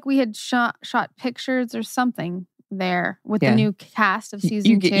I feel like we had shot pictures or something there with the new cast of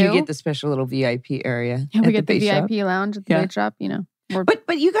season 2. You get the special little VIP area. Yeah, we get the VIP lounge at the bait shop,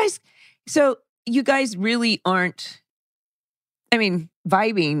 But you guys really aren't,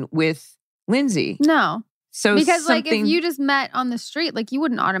 vibing with Lindsay. No. So because if you just met on the street, you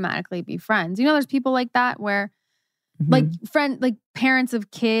wouldn't automatically be friends. There's people like that where parents of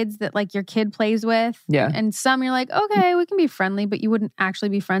kids that your kid plays with. Yeah. And some you're like, okay, we can be friendly, but you wouldn't actually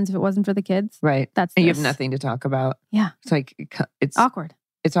be friends if it wasn't for the kids. Right. And you have nothing to talk about. Yeah. It's awkward.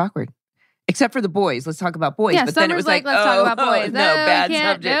 It's awkward. Except for the boys. Let's talk about boys. Yeah, but then it was let's talk about boys. No, bad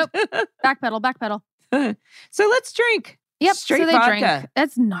subject. Nope. Backpedal. So let's drink. Yep. Straight so they vodka. drink.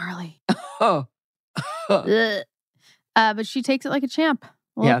 That's gnarly. But she takes it like a champ.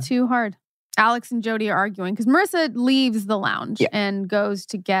 A little too hard. Alex and Jody are arguing because Marissa leaves the lounge and goes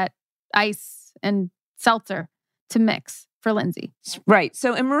to get ice and seltzer to mix for Lindsay. Right.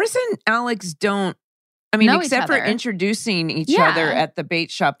 So, and Marissa and Alex don't I mean, know except each for other. introducing each Yeah. other at the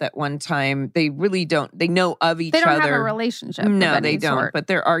bait shop that one time, they really don't. They know of each They other. don't have a relationship. No, of they any don't. sort. But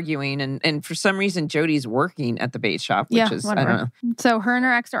they're arguing, and for some reason, Jody's working at the bait shop, which is whatever. I don't know. So her and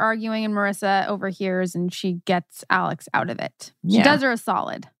her ex are arguing, and Marissa overhears, and she gets Alex out of it. She Yeah. does her a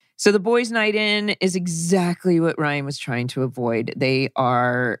solid. So the boys' night in is exactly what Ryan was trying to avoid. They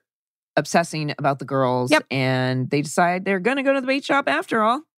are obsessing about the girls, Yep. and they decide they're going to go to the bait shop after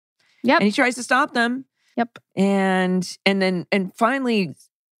all. Yep. And he tries to stop them. Yep. And finally,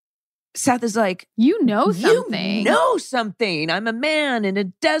 Seth is like, You know something. You know something. I'm a man in a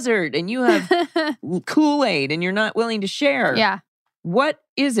desert, and you have Kool-Aid, and you're not willing to share. Yeah. What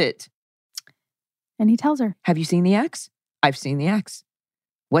is it? And he tells her. Have you seen the ex? I've seen the ex.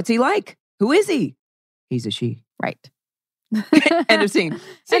 What's he like? Who is he? He's a she. Right. End of scene.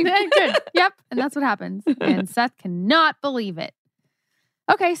 And then, good. Yep. And that's what happens. And Seth cannot believe it.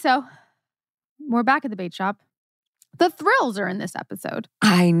 Okay, so we're back at the bait shop. The thrills are in this episode.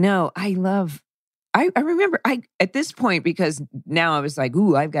 I know. I remember at this point, because now I was like,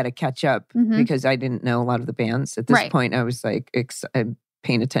 ooh, I've got to catch up because I didn't know a lot of the bands. At this point, I was like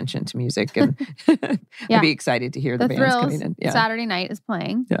paying attention to music and I'd be excited to hear the bands thrills, coming in. Yeah. Saturday night is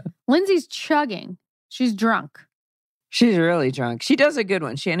playing. Yeah. Lindsay's chugging. She's drunk. She's really drunk. She does a good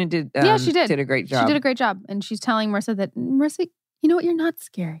one. Shannon did. She did. Did a great job. She did a great job. And she's telling Marissa that, Marissa, you know what? You're not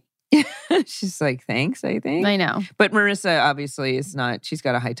scary. She's like, thanks, I think. I know. But Marissa obviously is not. She's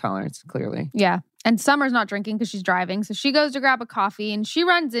got a high tolerance, clearly. Yeah. And Summer's not drinking because she's driving. So she goes to grab a coffee and she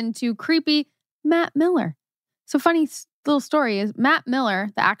runs into creepy Matt Miller. So funny little story is Matt Miller,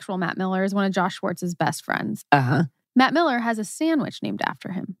 the actual Matt Miller, is one of Josh Schwartz's best friends. Uh-huh. Matt Miller has a sandwich named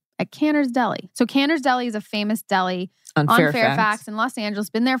after him at Canner's Deli. So Canner's Deli is a famous deli on Fairfax in Los Angeles.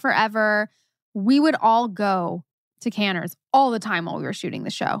 Been there forever. We would all go to Canner's all the time while we were shooting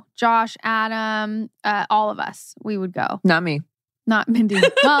the show. Josh, Adam, all of us, we would go. Not me. Not Mindy.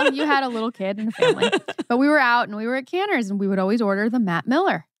 Well, you had a little kid and a family. But we were out and we were at Canner's and we would always order the Matt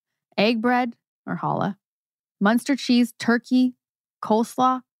Miller. Egg bread or challah, Munster cheese, turkey,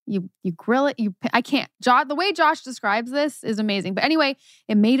 coleslaw. You grill it. I can't. The way Josh describes this is amazing. But anyway,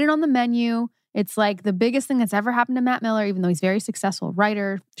 it made it on the menu. It's like the biggest thing that's ever happened to Matt Miller, even though he's very successful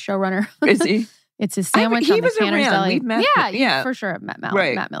writer, showrunner. Is he? It's his sandwich on the Canner's Deli. Yeah, for sure. Matt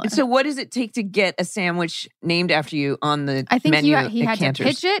Miller. So what does it take to get a sandwich named after you on the I think menu he had Canter's? to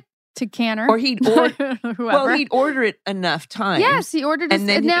pitch it to Canner. Or he'd order it enough times. Yes, he ordered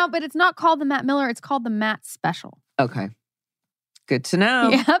it now, but it's not called the Matt Miller. It's called the Matt Special. Okay. Good to know.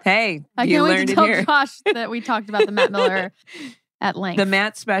 Yep. Hey, I you can't wait learned to it tell here. Josh that we talked about the Matt Miller at length. The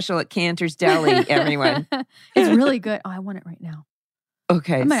Matt Special at Canter's Deli, everyone. It's really good. Oh, I want it right now.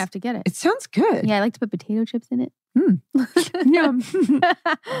 Okay. I might have to get it. It sounds good. Yeah, I like to put potato chips in it. Yum.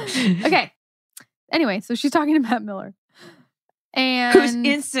 Okay. Anyway, so she's talking to Matt Miller. And Who's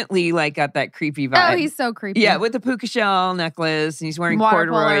instantly like got that creepy vibe. Oh, he's so creepy. Yeah, with the puka shell necklace, and he's wearing Water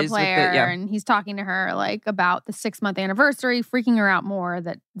polo corduroys. player, and he's talking to her like about the 6-month anniversary, freaking her out more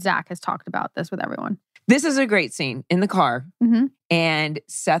that Zach has talked about this with everyone. This is a great scene in the car. Mm-hmm. And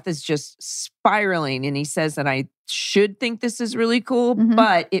Seth is just spiraling. And he says that I should think this is really cool,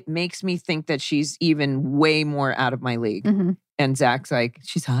 but it makes me think that she's even way more out of my league. Mm-hmm. And Zach's like,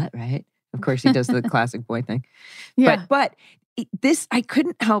 she's hot, right? Of course, he does the classic boy thing. Yeah. But this, I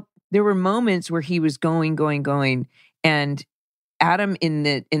couldn't help. There were moments where he was going. And Adam in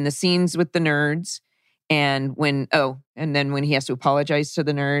the scenes with the nerds. And then when he has to apologize to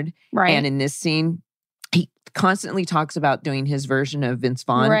the nerd. Right. And in this scene, he constantly talks about doing his version of Vince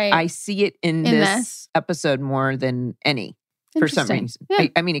Vaughn. Right. I see it in this episode more than any for some reason. Yeah.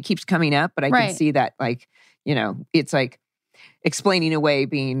 I mean, it keeps coming up, but I can see that, like, it's like explaining away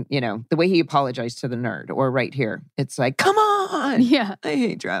being, the way he apologized to the nerd, or right here. It's like, come on. Yeah. I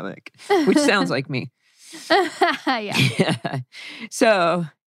hate traffic, which sounds like me. Yeah. So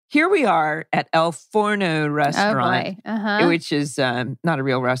here we are at El Forno restaurant, which is not a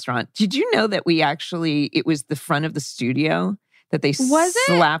real restaurant. Did you know that it was the front of the studio that they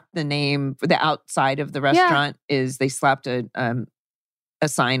slapped the name, the outside of the restaurant is they slapped a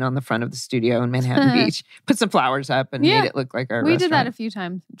sign on the front of the studio in Manhattan Beach, put some flowers up and made it look like our restaurant. We did that a few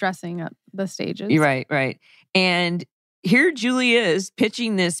times, dressing up the stages. You're right. And here Julie is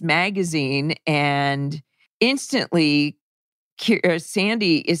pitching this magazine, and instantly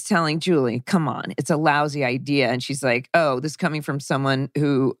Sandy is telling Julie, come on, it's a lousy idea. And she's like, oh, this is coming from someone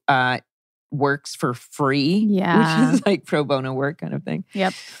who works for free, which is like pro bono work kind of thing.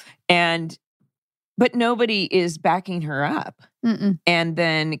 Yep. But nobody is backing her up. Mm-mm. And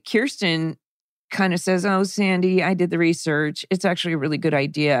then Kirsten kind of says, oh, Sandy, I did the research. It's actually a really good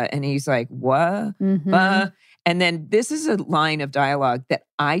idea. And he's like, what? And then this is a line of dialogue that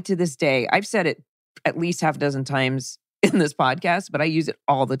to this day, I've said it at least half a dozen times in this podcast, but I use it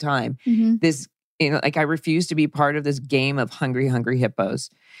all the time. This, like I refuse to be part of this game of hungry, hungry hippos,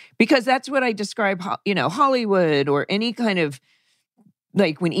 because that's what I describe, Hollywood or any kind of,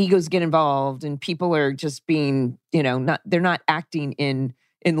 like when egos get involved and people are just being, they're not acting in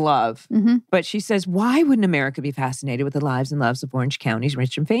love. But she says, why wouldn't America be fascinated with the lives and loves of Orange County's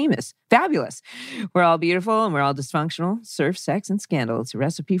rich and famous? Fabulous. We're all beautiful and we're all dysfunctional. Surf, sex, and scandal. It's a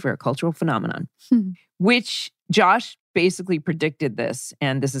recipe for a cultural phenomenon. Which Josh basically predicted this.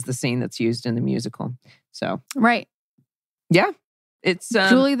 And this is the scene that's used in the musical. So. Right. Yeah. It's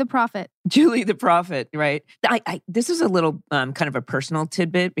Julie the Prophet. Julie the Prophet, right? This is a little kind of a personal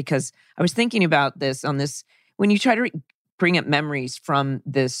tidbit, because I was thinking about this on this, when you try to bring up memories from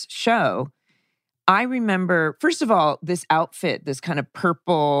this show. I remember, first of all, this outfit, this kind of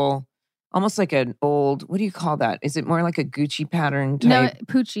purple, almost like an old, what do you call that? Is it more like a Gucci pattern type? No,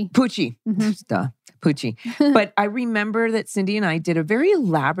 Poochie. Poochie. Duh, Poochie. But I remember that Cindy and I did a very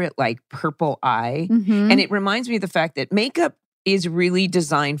elaborate like purple eye. And it reminds me of the fact that makeup is really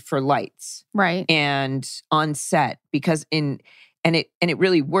designed for lights. Right. And on set, because and it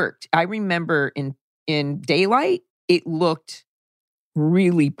really worked. I remember in daylight, it looked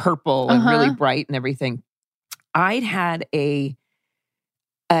really purple and really bright and everything. I'd had a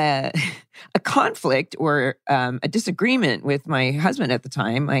conflict or a disagreement with my husband at the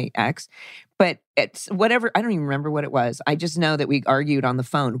time, my ex, but it's whatever, I don't even remember what it was. I just know that we argued on the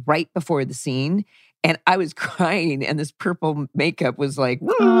phone right before the scene. And I was crying, and this purple makeup was like,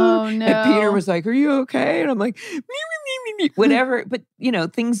 oh no. And Peter was like, are you okay? And I'm like, whatever. But,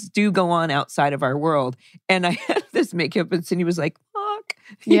 things do go on outside of our world. And I had this makeup, and Cindy was like, fuck,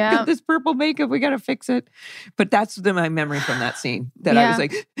 you got this purple makeup. We got to fix it. But that's my memory from that scene, that I was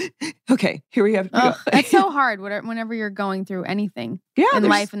like, okay, here we have to go. That's so hard whenever you're going through anything in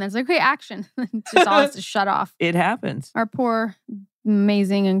life. And then it's like, okay, action. It just all has to shut off. It happens. Our poor,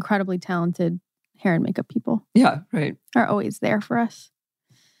 amazing, incredibly talented hair and makeup people. Yeah, right. Are always there for us.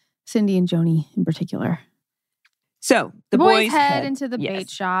 Cindy and Joni in particular. So the boys head into the bait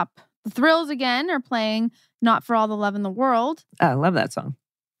shop. The Thrills again are playing Not for All the Love in the World. I love that song.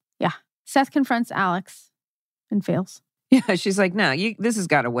 Yeah. Seth confronts Alex and fails. Yeah, she's like, no, this has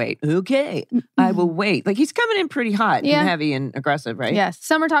got to wait. Okay, I will wait. Like, he's coming in pretty hot and heavy and aggressive, right? Yes.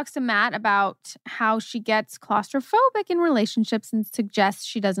 Summer talks to Matt about how she gets claustrophobic in relationships and suggests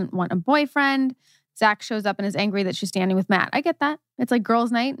she doesn't want a boyfriend. Zach shows up and is angry that she's standing with Matt. I get that. It's like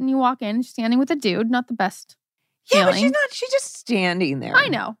girls' night and you walk in, she's standing with a dude, not the best feeling. But she's not. She's just standing there. I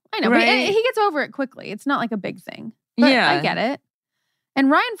know. Right? But he gets over it quickly. It's not like a big thing. But I get it.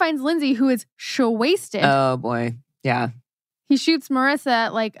 And Ryan finds Lindsay, who is show-wasted. Oh, boy. Yeah. He shoots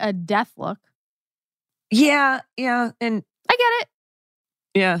Marissa like a death look. Yeah. And I get it.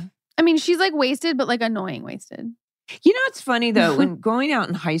 Yeah. I mean, she's like wasted, but like annoying wasted. It's funny though, when going out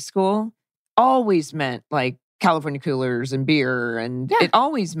in high school always meant like California coolers and beer, and it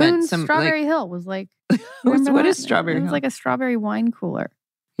always meant some Strawberry Hill was like. What is Strawberry Hill? It was like a strawberry wine cooler.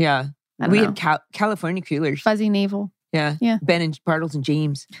 Yeah. We had California coolers. Fuzzy navel. Yeah. Ben and Bartles and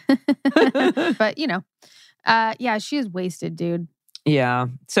James. But she is wasted, dude. Yeah.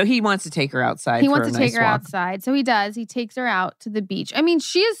 So he wants to take her outside. He wants to take her outside. So he does. He takes her out to the beach. I mean,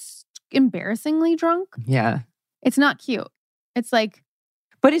 she is embarrassingly drunk. Yeah. It's not cute. It's like.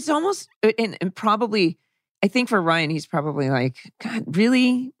 But it's almost, and probably, I think for Ryan, he's probably like, God,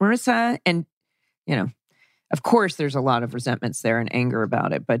 really, Marissa? And, of course, there's a lot of resentments there and anger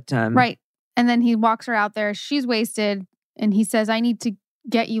about it. But right. And then he walks her out there. She's wasted. And he says, I need to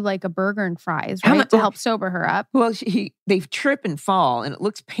get you like a burger and fries, right? To help sober her up. Well, they trip and fall and it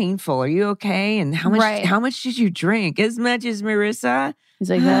looks painful. Are you okay? And how much did you drink? As much as Marissa? He's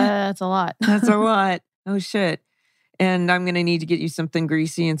like, that's a lot. That's a lot. Oh, shit. And I'm going to need to get you something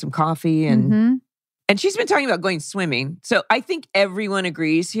greasy and some coffee. And she's been talking about going swimming. So I think everyone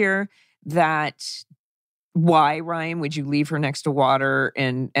agrees here that why, Ryan, would you leave her next to water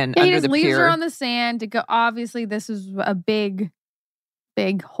and under the pier? He just leaves her on the sand to go. Obviously, this is a big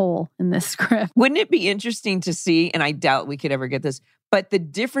hole in this script. Wouldn't it be interesting to see, and I doubt we could ever get this, but the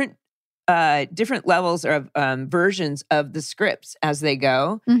different levels of versions of the scripts as they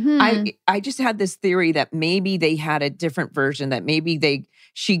go. I just had this theory that maybe they had a different version, that maybe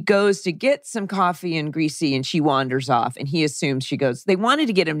she goes to get some coffee and greasy and she wanders off and he assumes she goes. They wanted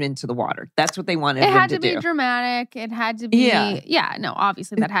to get him into the water. That's what they wanted him to do. It had to be dramatic. It had to be,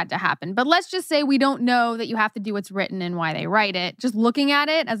 obviously that had to happen. But let's just say we don't know that you have to do what's written and why they write it. Just looking at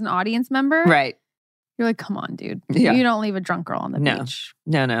it as an audience member. Right. You're like, come on, dude. Yeah. You don't leave a drunk girl on the beach.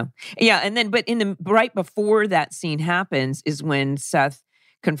 No. Yeah, and then, but right before that scene happens is when Seth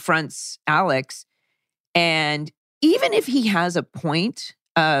confronts Alex. And even if he has a point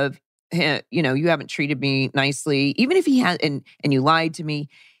of, you haven't treated me nicely, even if he has, and you lied to me,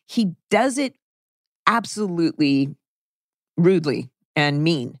 he does it absolutely rudely and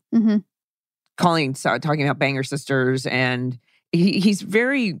mean. Mm-hmm. Talking about banger sisters, and he's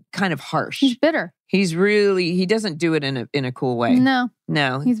very kind of harsh. He's bitter. He doesn't do it in a cool way. No.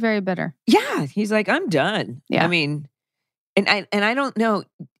 No. He's very bitter. Yeah. He's like, I'm done. Yeah. I mean, and I don't know.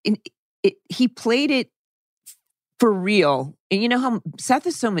 He played it for real. And you know how Seth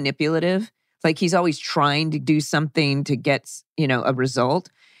is so manipulative? Like he's always trying to do something to get, a result.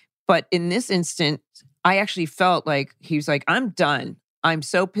 But in this instance, I actually felt like he was like, I'm done. I'm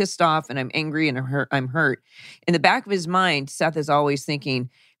so pissed off and I'm angry and I'm hurt. In the back of his mind, Seth is always thinking,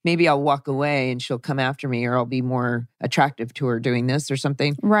 maybe I'll walk away and she'll come after me, or I'll be more attractive to her doing this or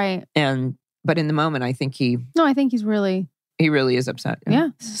something. Right. But in the moment, I think he really is upset. Yeah.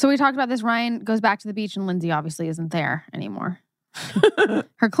 So we talked about this. Ryan goes back to the beach and Lindsay obviously isn't there anymore.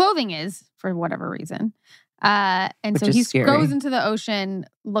 Her clothing is, for whatever reason. And Which so is he scary. goes into the ocean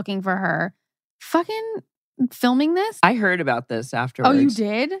looking for her. Fucking filming this? I heard about this afterwards. Oh, you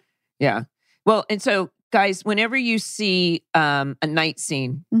did? Yeah. Well, and so guys, whenever you see a night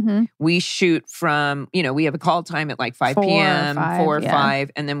scene, Mm-hmm. we shoot from, we have a call time at like 5 4 or p.m., 5, 4 or yeah.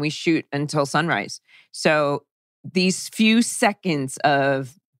 5, and then we shoot until sunrise. So these few seconds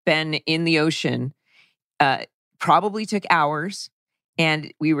of Ben in the ocean probably took hours.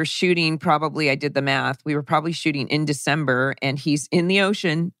 And we were shooting I did the math, we were probably shooting in December, and he's in the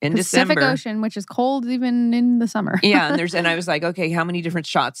ocean in Pacific December. Ocean, which is cold even in the summer. Yeah, and I was like, okay, how many different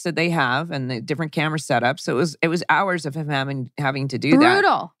shots did they have, and the different camera setups? So it was hours of him having to do that.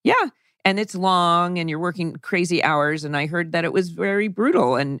 Brutal. Yeah, and it's long, and you're working crazy hours. And I heard that it was very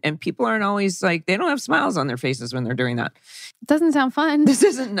brutal, and people aren't always like, they don't have smiles on their faces when they're doing that. Doesn't sound fun. This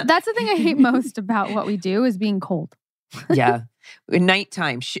isn't. That's the thing I hate most about what we do is being cold. Yeah.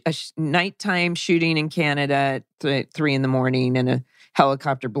 Nighttime shooting in Canada at 3 a.m, and a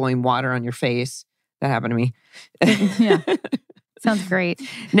helicopter blowing water on your face. That happened to me. Yeah. Sounds great.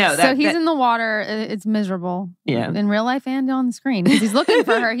 No, so he's in the water. It's miserable. Yeah. In real life and on the screen. Because he's looking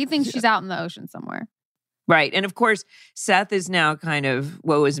for her. He thinks she's out in the ocean somewhere. Right. And of course, Seth is now kind of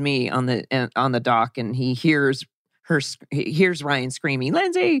woe is me on the dock, and he hears Ryan screaming,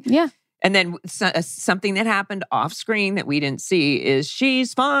 Lindsay. Yeah. And then something that happened off screen that we didn't see is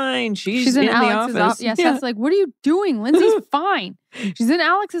she's fine. She's in Alex's the office. Yeah, Seth's like, what are you doing? Lindsay's fine. She's in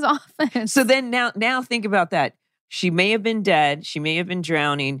Alex's office. So then now think about that. She may have been dead. She may have been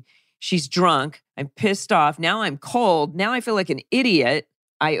drowning. She's drunk. I'm pissed off. Now I'm cold. Now I feel like an idiot.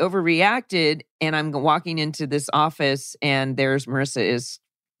 I overreacted, and I'm walking into this office, and there's Marissa is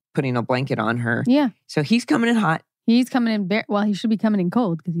putting a blanket on her. Yeah. So he's coming in hot. He's coming in, well, he should be coming in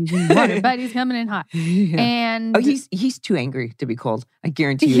cold because he's in the water, but he's coming in hot. Yeah. And he's too angry to be cold. I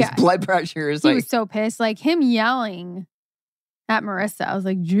guarantee you, his blood pressure is he was so pissed. Like him yelling at Marissa. I was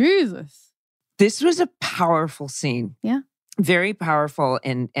like, Jesus. This was a powerful scene. Yeah. Very powerful.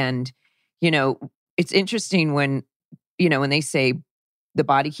 And it's interesting when they say the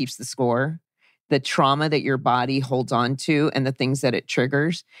body keeps the score, the trauma that your body holds on to and the things that it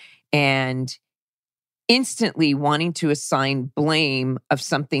triggers. And instantly wanting to assign blame of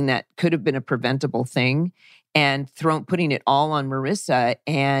something that could have been a preventable thing and putting it all on Marissa,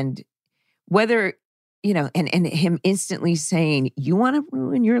 and whether, and him instantly saying, you want to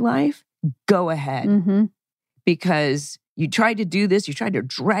ruin your life? Go ahead. Mm-hmm. Because you tried to do this. You tried to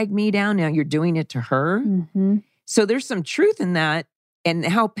drag me down. Now you're doing it to her. Mm-hmm. So there's some truth in that, and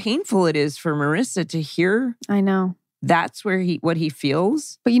how painful it is for Marissa to hear. I know. That's what he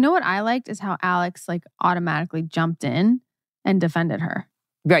feels. But you know what I liked is how Alex automatically jumped in and defended her.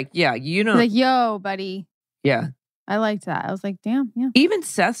 Right. Yeah. Like, yo, buddy. Yeah. I liked that. I was like, damn. Yeah. Even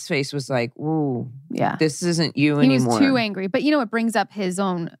Seth's face was like, ooh. Yeah. This isn't you he anymore. He was too angry. But it brings up his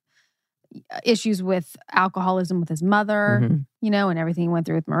own issues with alcoholism with his mother, mm-hmm. And everything he went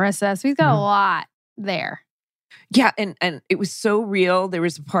through with Marissa. So he's got mm-hmm. a lot there. Yeah. And it was so real. There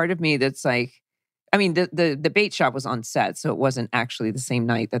was a part of me that's like, I mean, the bait shop was on set, so it wasn't actually the same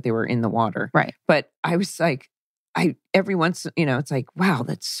night that they were in the water. Right. But I was like, every once, it's like, wow,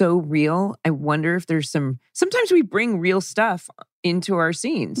 that's so real. I wonder if there's sometimes we bring real stuff into our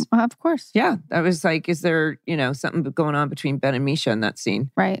scenes. Of course. Yeah. I was like, is there, something going on between Ben and Misha in that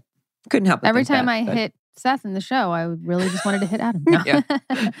scene? Right. Couldn't help but every think time that, I but... hit Seth in the show, I really just wanted to hit Adam. No. Yeah.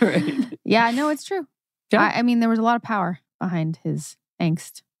 Right. Yeah, no, it's true. Yeah. I mean, there was a lot of power behind his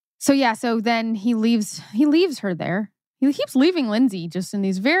angst. So then he leaves her there. He keeps leaving Lindsay just in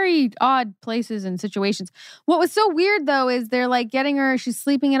these very odd places and situations. What was so weird, though, is they're like getting her, she's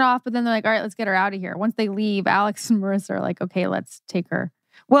sleeping it off, but then they're like, all right, let's get her out of here. Once they leave, Alex and Marissa are like, okay, let's take her.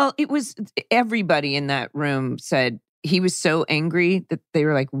 Well, it was everybody in that room said he was so angry that they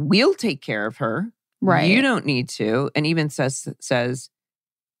were like, we'll take care of her. Right. You don't need to. And even says,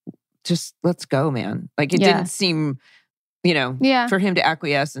 just let's go, man. Like it didn't seem, for him to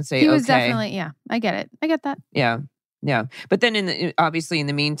acquiesce and say, he was okay. definitely, I get it. I get that. Yeah. Yeah. But then obviously in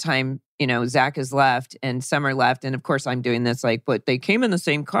the meantime, Zach has left and Summer left. And of course I'm doing this like, but they came in the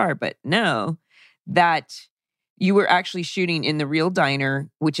same car. But no, that you were actually shooting in the real diner,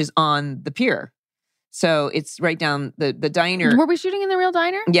 which is on the pier. So it's right down the diner. Were we shooting in the real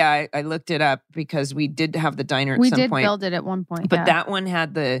diner? Yeah, I looked it up because we did have the diner at some point. We did build it at one point. But that one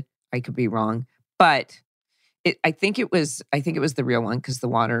had I could be wrong, but I think it was the real one because the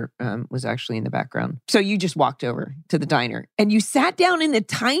water was actually in the background. So you just walked over to the diner and you sat down in the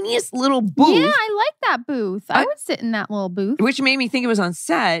tiniest little booth. Yeah, I like that booth. I would sit in that little booth. Which made me think it was on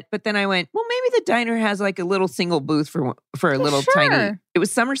set. But then I went, well, maybe the diner has like a little single booth for a little tiny. It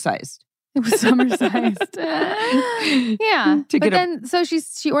was summer sized. It was summer sized. Yeah. But then, so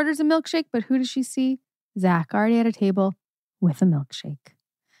she orders a milkshake, but who does she see? Zach already at a table with a milkshake.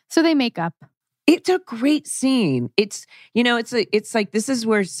 So they make up. It's a great scene. It's like this is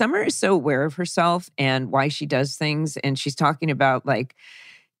where Summer is so aware of herself and why she does things. And she's talking about like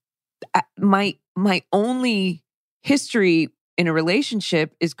my only history in a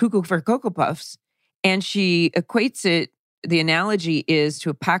relationship is cuckoo for Cocoa Puffs. And she equates it, the analogy is to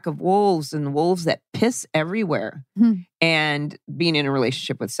a pack of wolves and wolves that piss everywhere and being in a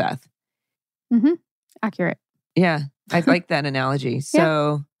relationship with Seth. Mm-hmm. Accurate. Yeah. I like that analogy.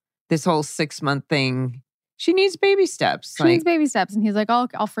 So this whole 6-month thing, she needs baby steps. She needs baby steps. And he's like,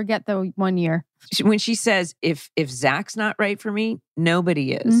 I'll forget the 1 year. When she says, if Zach's not right for me,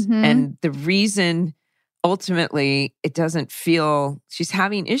 nobody is. Mm-hmm. And the reason ultimately it doesn't feel she's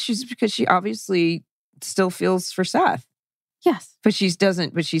having issues is because she obviously still feels for Seth. Yes. But she's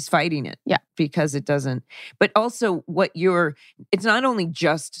fighting it. Yeah. Because it doesn't. But also it's not only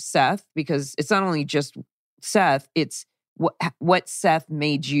just Seth, because it's not only just Seth, it's what Seth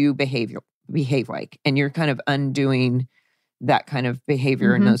made you behave like. And you're kind of undoing that kind of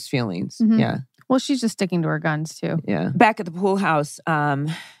behavior and those feelings. Mm-hmm. Yeah. Well, she's just sticking to her guns too. Yeah. Back at the pool house,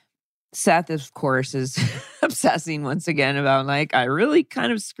 Seth, of course, is obsessing once again about like, I really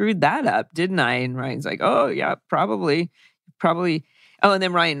kind of screwed that up, didn't I? And Ryan's like, oh yeah, probably. Oh, and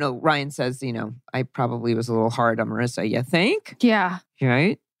then Ryan says, I probably was a little hard on Marissa. You think? Yeah.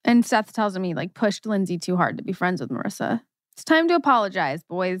 Right? And Seth tells him he like pushed Lindsay too hard to be friends with Marissa. It's time to apologize,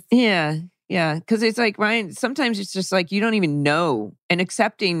 boys. Yeah. Yeah. Because it's like, Ryan, sometimes it's just like, you don't even know. And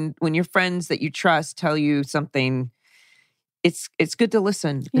accepting when your friends that you trust tell you something, it's good to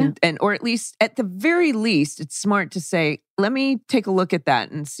listen. Yeah. And or at the very least, it's smart to say, let me take a look at that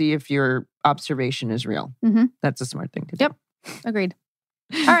and see if your observation is real. Mm-hmm. That's a smart thing to do. Yep. Agreed.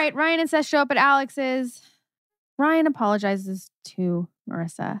 All right. Ryan and Seth show up at Alex's. Ryan apologizes to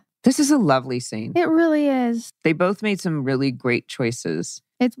Marissa. This is a lovely scene. It really is. They both made some really great choices.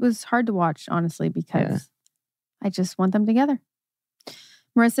 It was hard to watch, honestly, because I just want them together.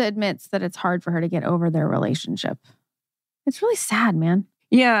 Marissa admits that it's hard for her to get over their relationship. It's really sad, man.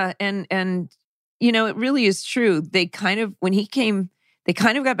 Yeah. And it really is true. When he came, they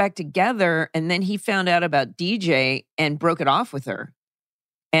kind of got back together, and then he found out about DJ and broke it off with her.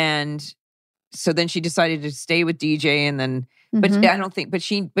 And so then she decided to stay with DJ, and then, but I don't think,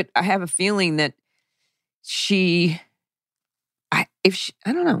 but I have a feeling that I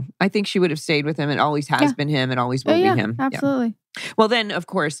don't know. I think she would have stayed with him. It always has been him. It always will be him. Absolutely. Yeah. Well, then of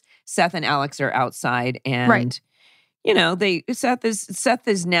course, Seth and Alex are outside, and Seth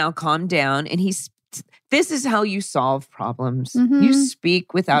is now calmed down, and this is how you solve problems. Mm-hmm. You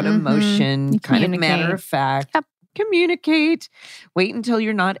speak without emotion, kind of matter of fact. Yep. Communicate. Wait until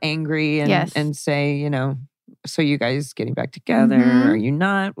you're not angry, and say, so you guys getting back together? Are you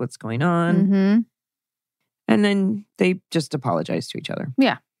not? What's going on? Mm-hmm. And then they just apologize to each other.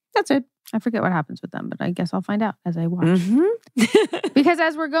 Yeah. That's it. I forget what happens with them, but I guess I'll find out as I watch. Mm-hmm. Because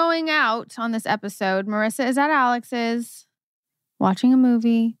as we're going out on this episode, Marissa is at Alex's watching a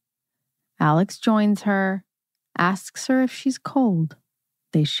movie. Alex joins her, asks her if she's cold.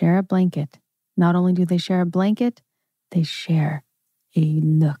 They share a blanket. Not only do they share a blanket, they share a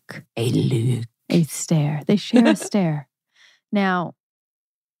look. A stare. They share a stare. Now,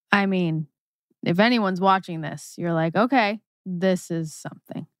 I mean, if anyone's watching this, you're like, okay, this is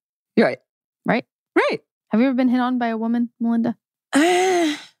something. You're right. Right? Right. Have you ever been hit on by a woman, Melinda?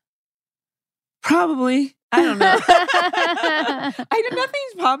 Probably. I don't know.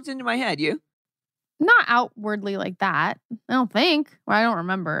 Nothing's popped into my head. You? Not outwardly like that. I don't think. Well, I don't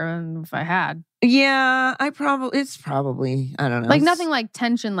remember if I had. Yeah, it's probably, I don't know. Like nothing like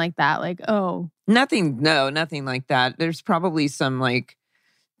tension like that. Like, oh. Nothing like that. There's probably some like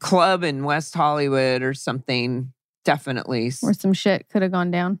club in West Hollywood or something. Definitely. Where some shit could have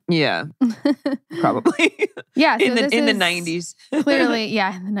gone down. Yeah. Probably. Yeah. So in the 90s. Clearly,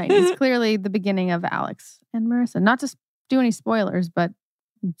 yeah, in the 90s. Clearly the beginning of Alex and Marissa. Not to do any spoilers, but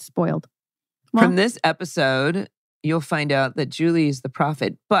spoiled. Well, from this episode, you'll find out that Julie is the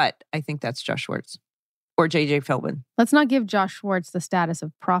prophet, but I think that's Josh Schwartz or JJ Philbin. Let's not give Josh Schwartz the status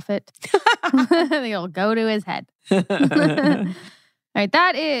of prophet. It'll go to his head. All right,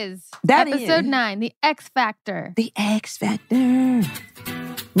 that is episode 9, The X Factor. The X Factor.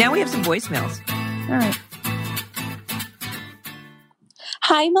 Now we have some voicemails. All right.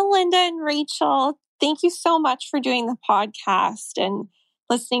 Hi, Melinda and Rachel. Thank you so much for doing the podcast and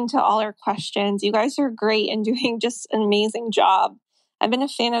listening to all our questions. You guys are great and doing just an amazing job. I've been a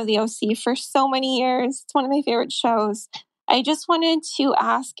fan of the OC for so many years. It's one of my favorite shows. I just wanted to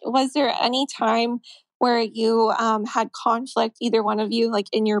ask, was there any time where you had conflict, either one of you, like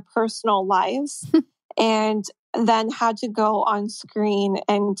in your personal lives, and then had to go on screen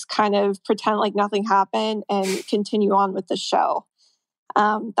and kind of pretend like nothing happened and continue on with the show?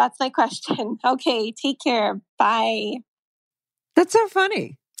 That's my question. Okay, take care. Bye. That's so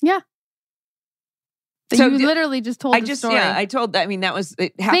funny. Yeah. So you literally just told the story. Yeah, I told that. I mean,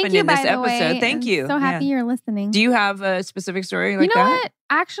 it happened in this episode. Thank you. So happy you're listening. Do you have a specific story like that? You know what?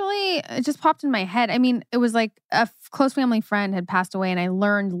 Actually, it just popped in my head. I mean, it was like a close family friend had passed away, and I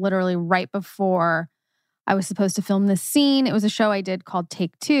learned literally right before I was supposed to film this scene. It was a show I did called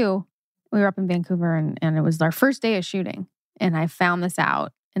Take Two. We were up in Vancouver, and it was our first day of shooting. And I found this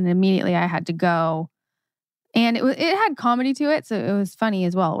out, and immediately I had to go. And it had comedy to it, so it was funny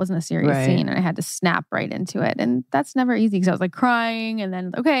as well. It wasn't a serious scene, and I had to snap right into it. And that's never easy because I was like crying, and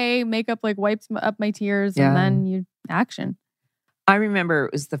then makeup like wipes up my tears, and then action. I remember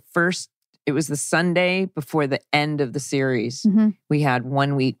it was the Sunday before the end of the series. Mm-hmm. We had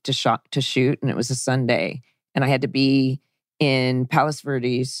 1 week to shoot, and it was a Sunday, and I had to be in Palos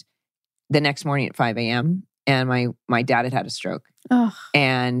Verdes the next morning at 5 a.m. And my dad had a stroke,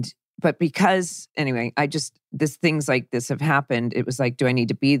 But because, anyway, things like this have happened. It was like, do I need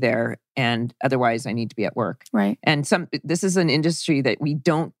to be there? And otherwise I need to be at work. Right. And this is an industry that we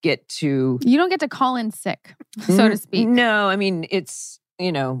don't get to. You don't get to call in sick, so to speak. No, I mean, it's,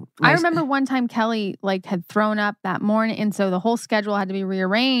 I remember one time Kelly had thrown up that morning. And so the whole schedule had to be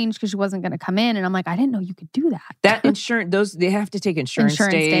rearranged because she wasn't going to come in. And I'm like, I didn't know you could do that. That insurance, they have to take insurance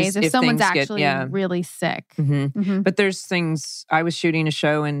days. If someone's actually really sick. Mm-hmm. Mm-hmm. But there's things, I was shooting a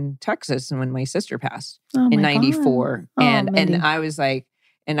show in Texas and when my sister passed in 94. And I was like,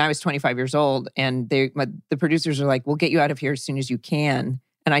 and I was 25 years old. And the producers are like, we'll get you out of here as soon as you can.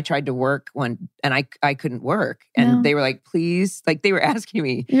 And I tried to work and I couldn't work. And they were like, please, they were asking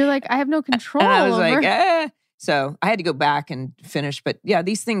me. You're like, I have no control. And I was like, eh. So I had to go back and finish. But yeah,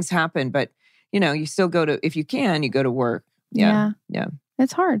 these things happen. But, you still if you can, you go to work. Yeah.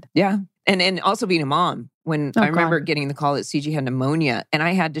 It's hard. Yeah. And also being a mom. When I remember getting the call that CG had pneumonia and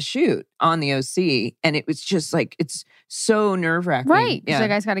I had to shoot on the OC. And it was just it's so nerve-wracking. Right. Yeah. So I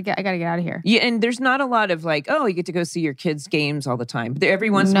gotta get out of here. Yeah. And there's not a lot of you get to go see your kids' games all the time. But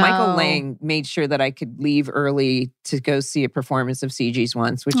every once, Michael Lang made sure that I could leave early to go see a performance of CG's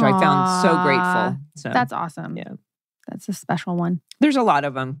once, which I found so grateful. So, that's awesome. Yeah. That's a special one. There's a lot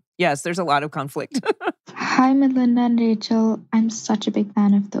of them. Yes, there's a lot of conflict. Hi, Melinda and Rachel. I'm such a big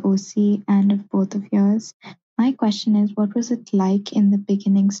fan of the OC and of both of yours. My question is, what was it like in the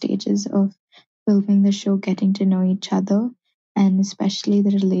beginning stages of filming the show, getting to know each other, and especially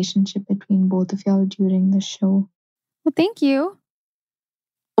the relationship between both of y'all during the show? Well, thank you.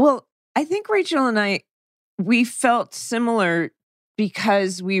 Well, I think Rachel and we felt similar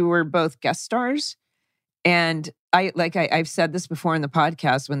because we were both guest stars. And I've said this before in the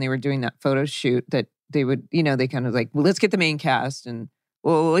podcast when they were doing that photo shoot that they would, they kind of well, let's get the main cast and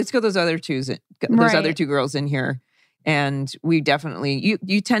let's get those other two girls in here. And we definitely,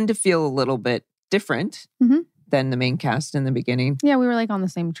 you tend to feel a little bit different than the main cast in the beginning. Yeah, we were on the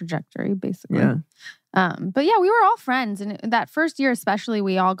same trajectory, basically. Yeah. But yeah, we were all friends. And that first year especially,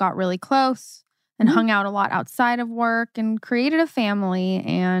 we all got really close and hung out a lot outside of work and created a family.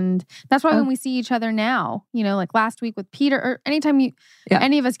 And that's why when we see each other now, last week with Peter, or anytime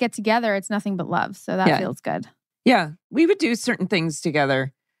any of us get together, it's nothing but love. So that feels good. Yeah. We would do certain things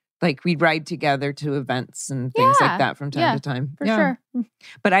together Like we'd ride together to events and things like that from time to time. For sure.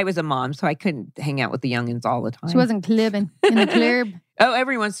 But I was a mom, so I couldn't hang out with the youngins all the time. She wasn't clubbing in the club. Oh,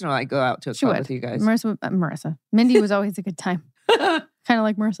 every once in a while I go out to a club with you guys. Marissa. Mindy was always a good time. Kind of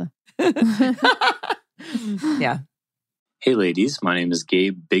like Marissa. Yeah. Hey ladies, my name is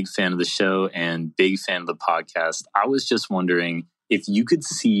Gabe, big fan of the show and big fan of the podcast. I was just wondering if you could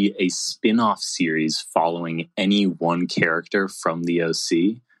see a spin-off series following any one character from the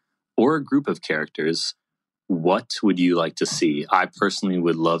OC or a group of characters, what would you like to see? I personally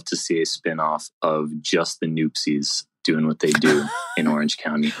would love to see a spin-off of just the Noopsies doing what they do in Orange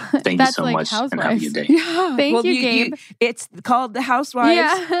County. Thank you so much and have a good day. Yeah. Thank you, Gabe. It's called The Housewives.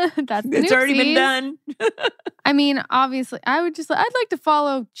 Yeah, that's the It's already been Noopsies. done. I mean, obviously, I'd like to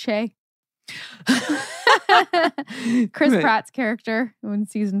follow Che. Chris Pratt's character in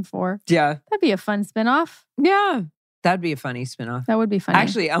season 4. Yeah. That'd be a fun spinoff. Yeah. That'd be a funny spinoff. That would be funny.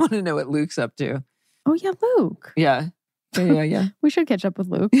 Actually, I want to know what Luke's up to. Oh, yeah, Luke. Yeah. Yeah. We should catch up with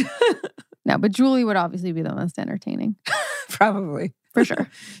Luke. No, but Julie would obviously be the most entertaining. Probably. For sure.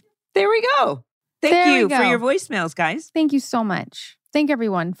 There we go. Thank you for your voicemails, guys. Thank you so much. Thank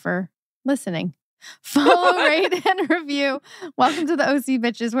everyone for listening. Follow, rate, and review. Welcome to the OC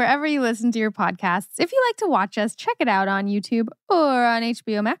Bitches, wherever you listen to your podcasts. If you like to watch us, check it out on YouTube or on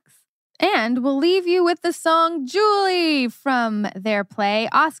HBO Max. And we'll leave you with the song Julie from their play,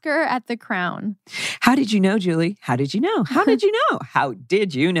 Oscar at the Crown. How did you know, Julie? How did you know? How did you know? How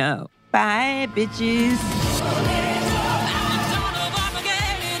did you know? Bye, bitches.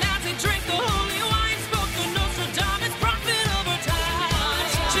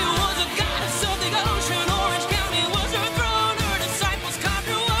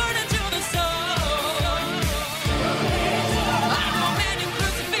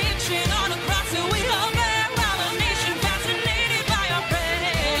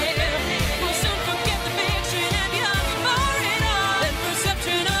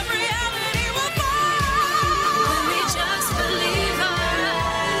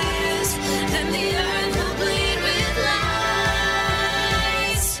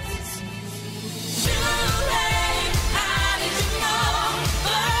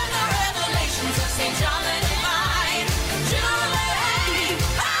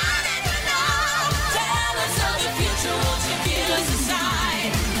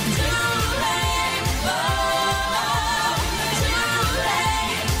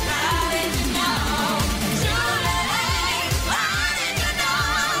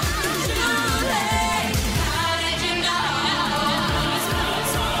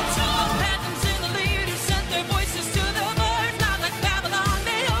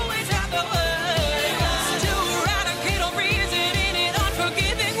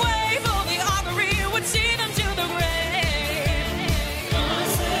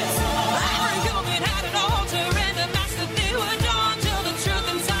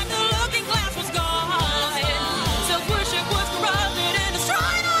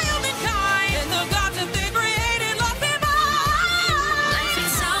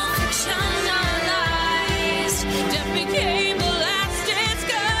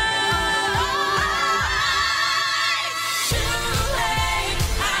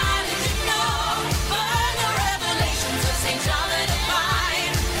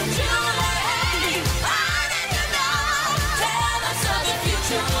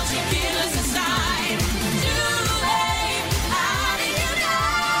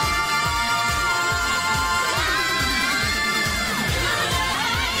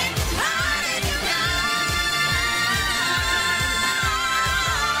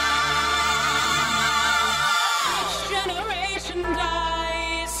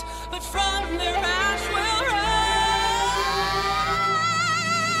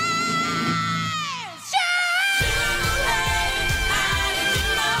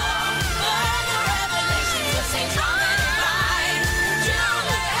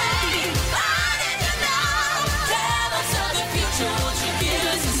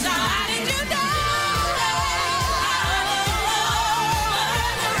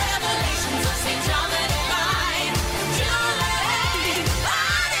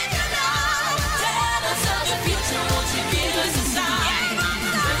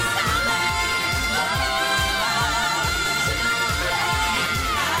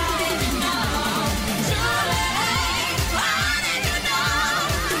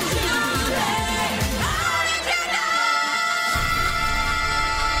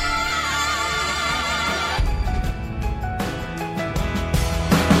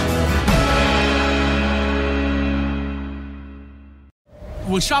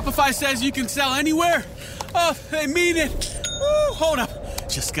 When Shopify says you can sell anywhere, oh, they mean it. Woo, hold up.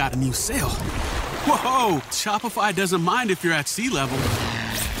 just got a new sale. Whoa, Shopify doesn't mind if you're at sea level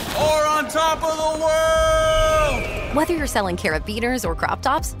or on top of the world. Whether you're selling carrot beaters or crop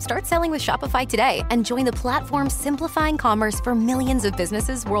tops, start selling with Shopify today and join the platform simplifying commerce for millions of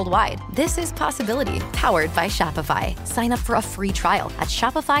businesses worldwide. This is Possibility, powered by Shopify. Sign up for a free trial at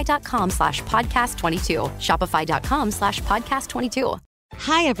shopify.com/podcast22. Shopify.com/podcast22.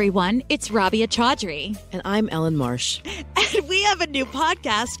 Hi, everyone. It's Rabia Chaudhry. And I'm Ellen Marsh. And we have a new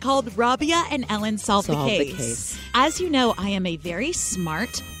podcast called Rabia and Ellen Solve the Case. As you know, I am a very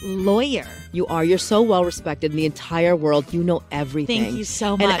smart lawyer. You are. You're so well respected in the entire world. You know everything. Thank you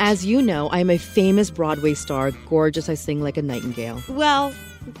so much. And as you know, I'm a famous Broadway star. Gorgeous. I sing like a nightingale. Well,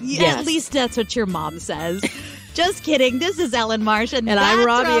 yes. At least that's what your mom says. Just kidding. This is Ellen Marsh, and I'm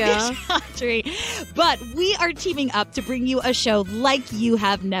Rabia Chaudhry. But we are teaming up to bring you a show like you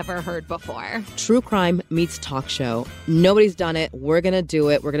have never heard before. True crime meets talk show. Nobody's done it. We're going to do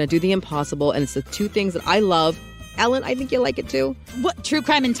it. We're going to do the impossible. And it's the two things that I love. Ellen, I think you like it too. What, true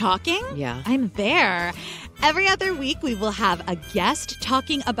crime and talking? Yeah. I'm there. Every other week, we will have a guest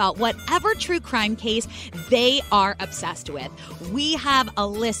talking about whatever true crime case they are obsessed with. We have a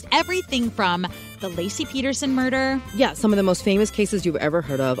list, everything from the Lacey Peterson murder. Yeah, some of the most famous cases you've ever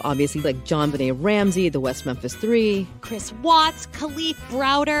heard of. Obviously, like John Benet Ramsey, the West Memphis 3. Chris Watts, Khalif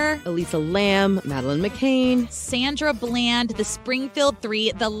Browder. Elisa Lam, Madeleine McCain. Sandra Bland, the Springfield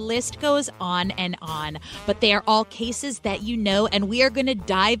 3. The list goes on and on. But they are all cases that you know, and we are going to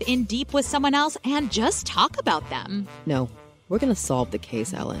dive in deep with someone else and just talk about them. No, we're going to solve the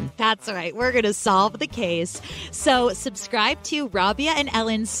case, Ellen. That's right. We're going to solve the case. So subscribe to Rabia and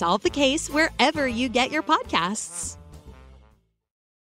Ellen Solve the Case wherever you get your podcasts.